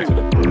the back.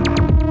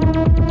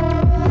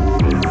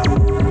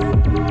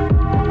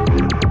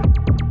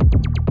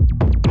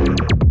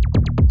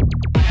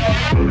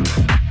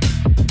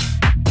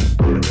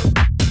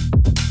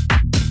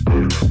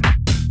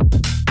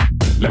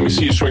 Let me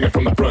see you swing it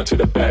from the front to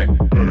the back.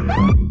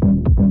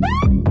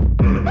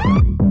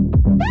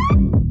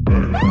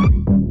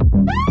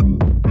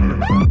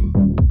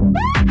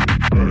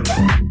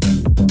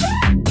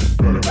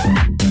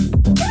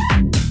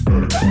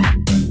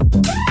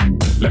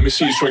 Let me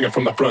see you swing it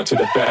from the front to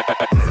the back.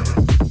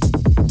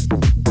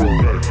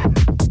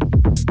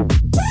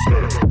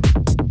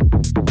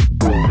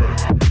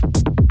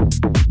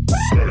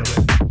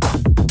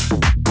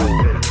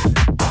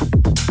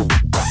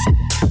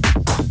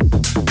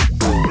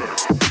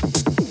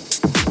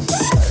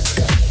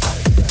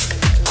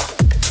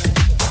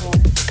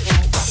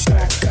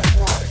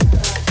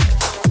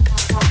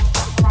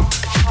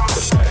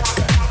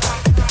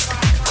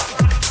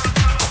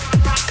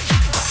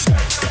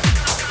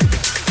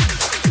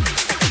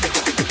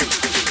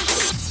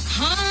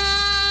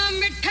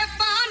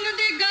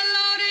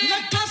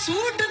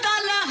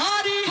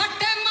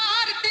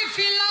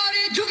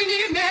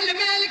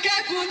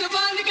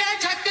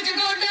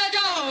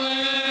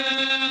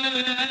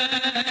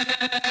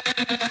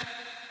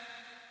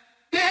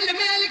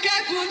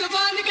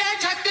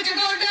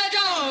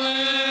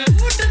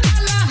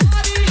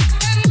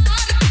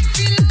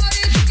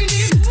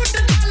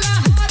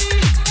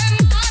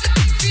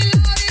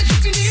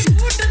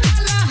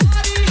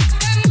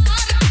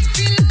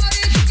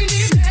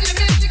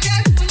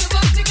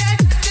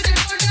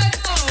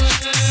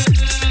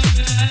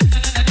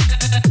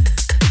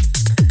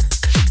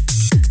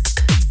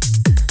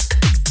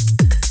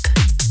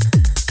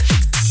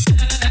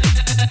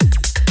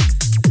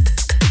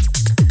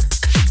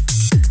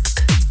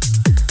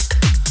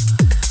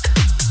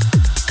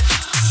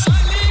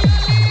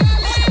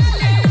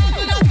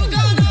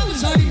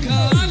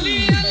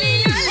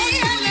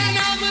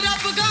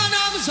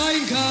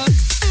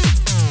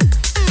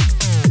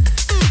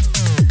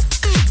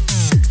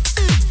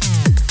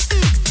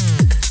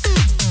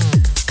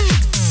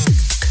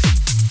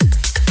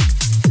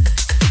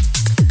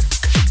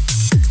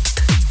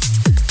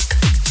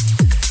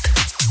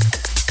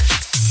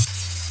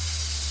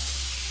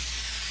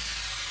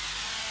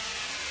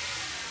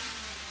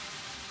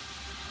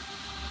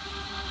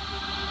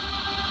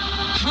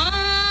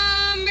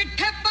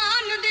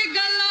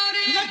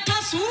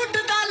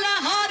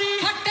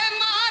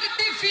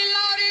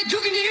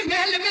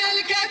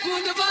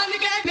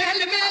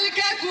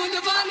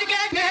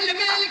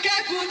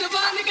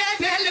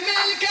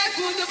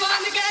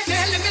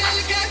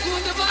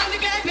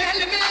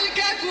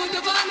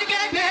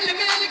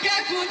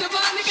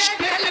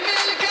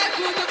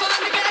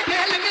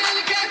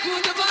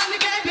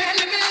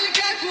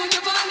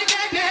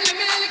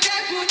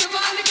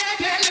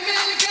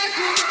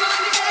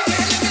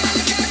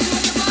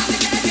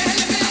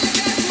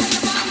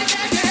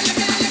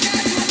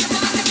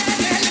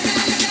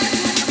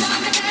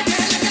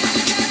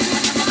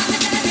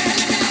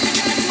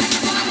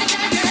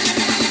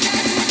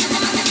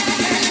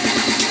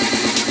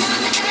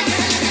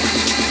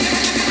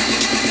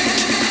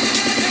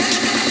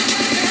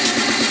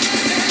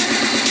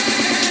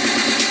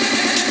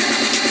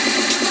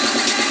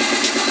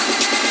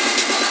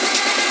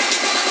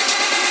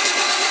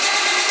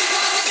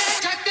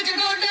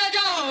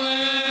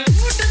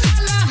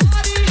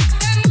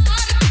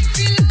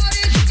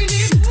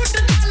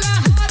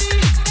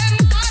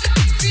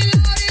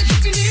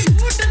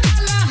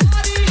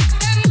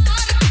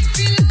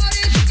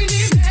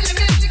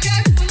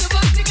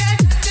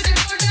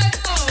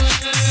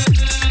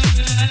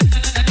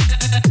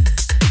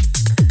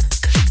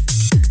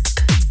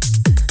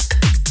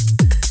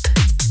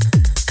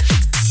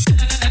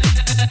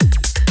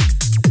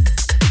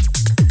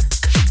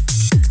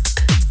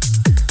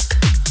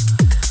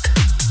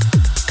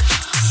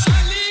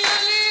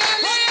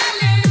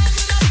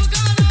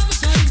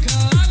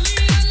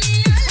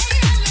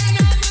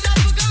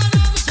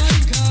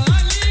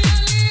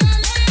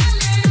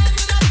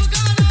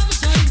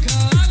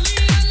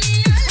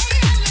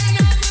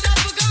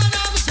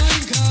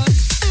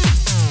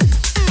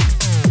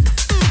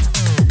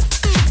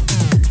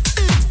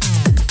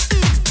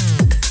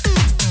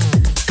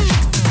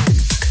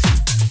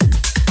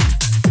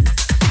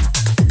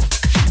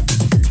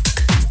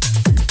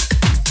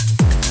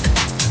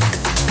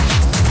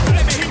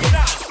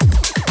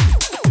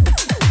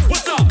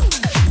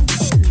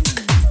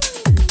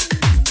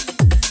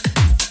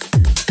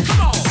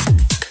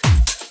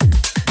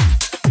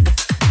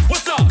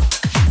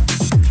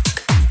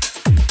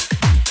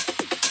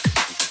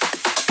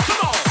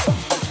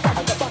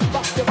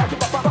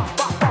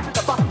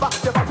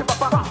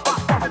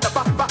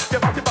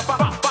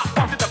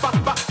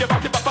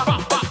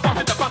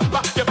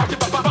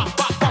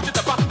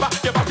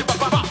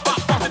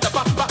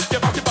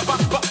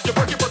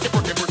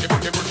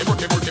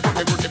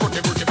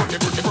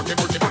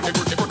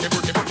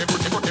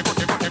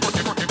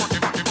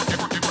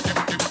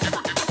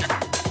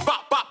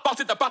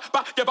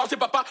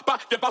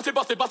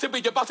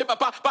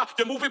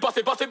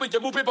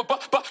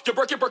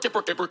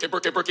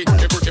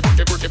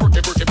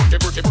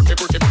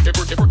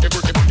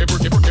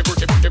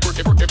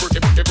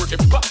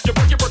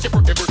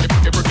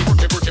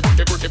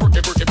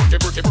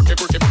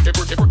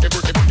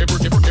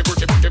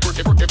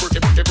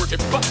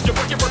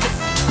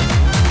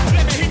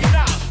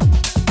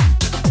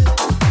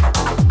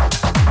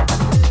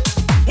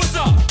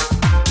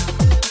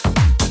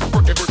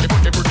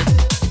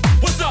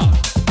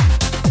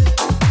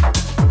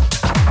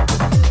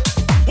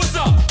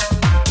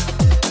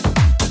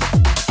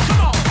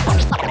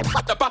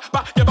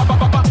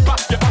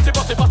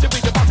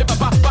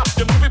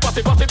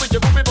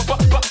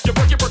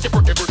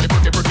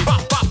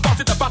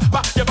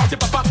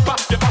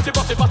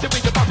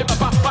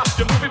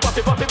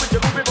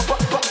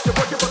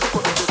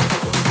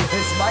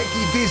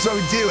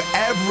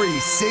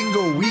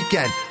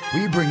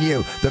 We bring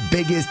you the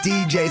biggest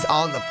DJs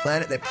on the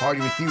planet. They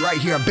party with you right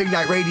here on Big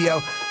Night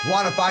Radio.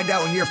 Want to find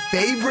out when your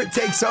favorite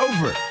takes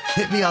over?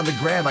 Hit me on the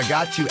gram. I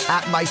got you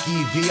at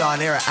Mikey V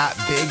on air at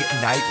Big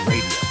Night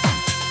Radio.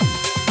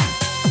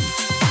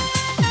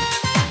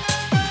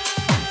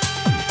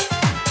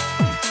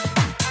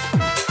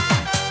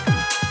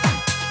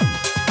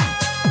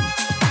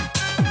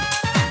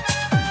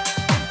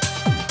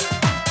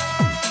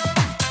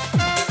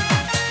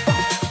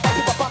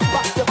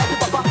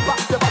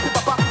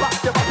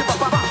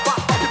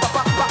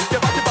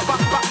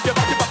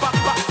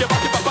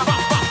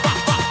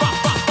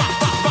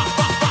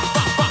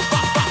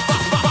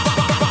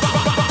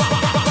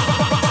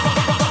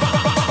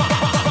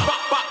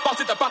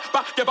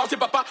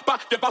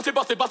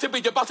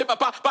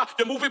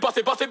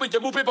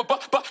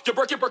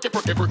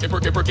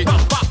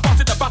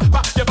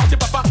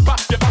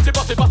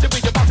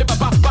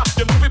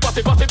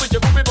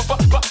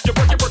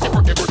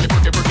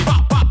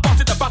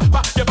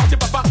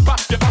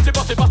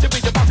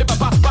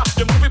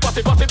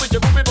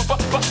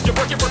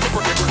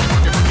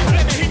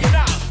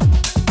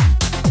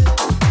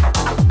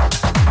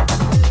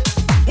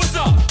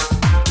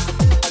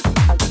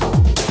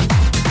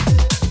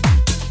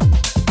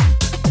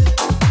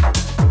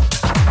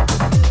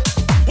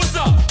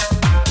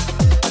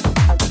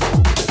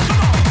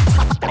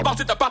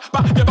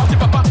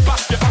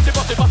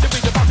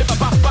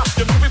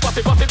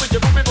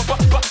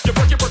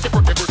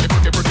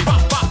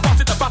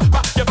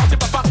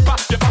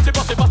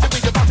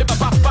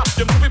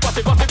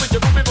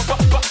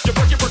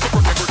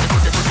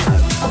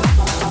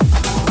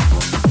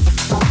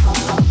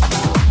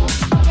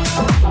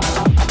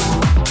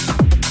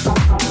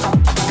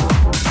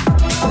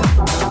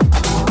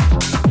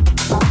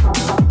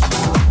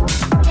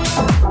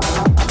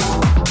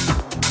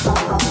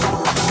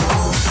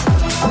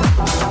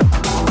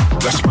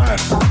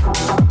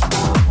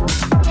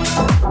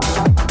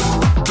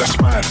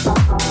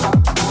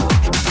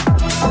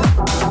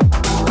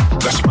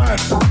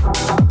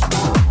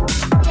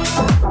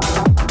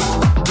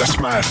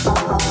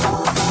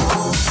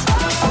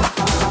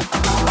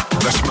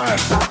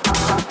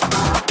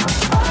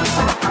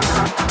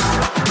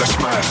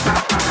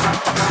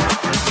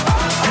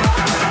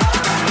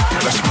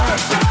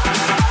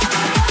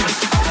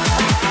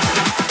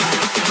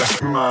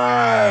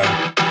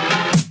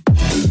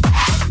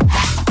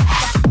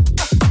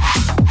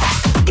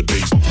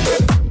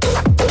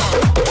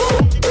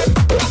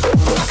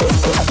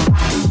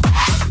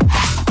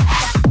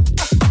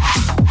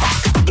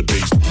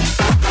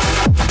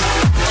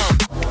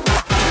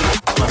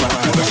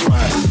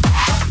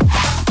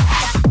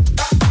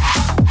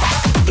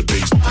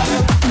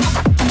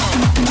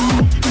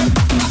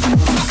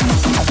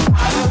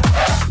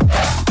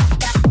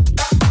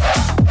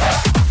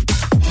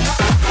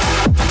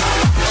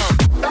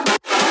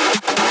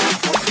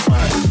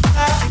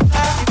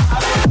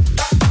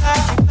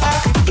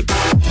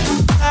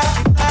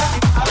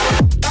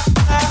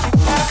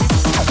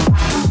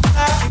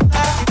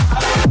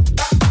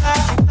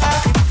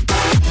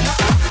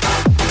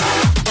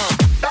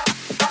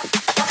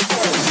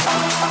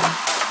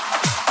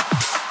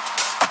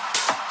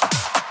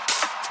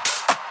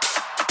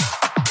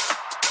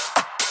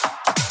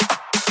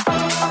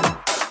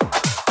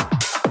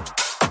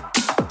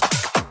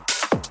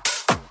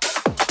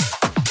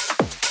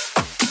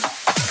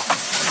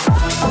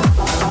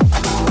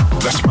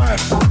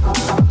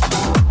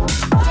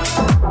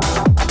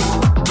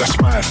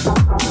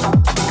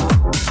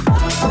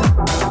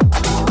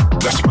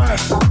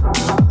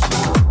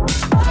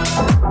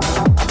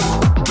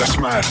 That's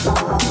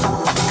mad.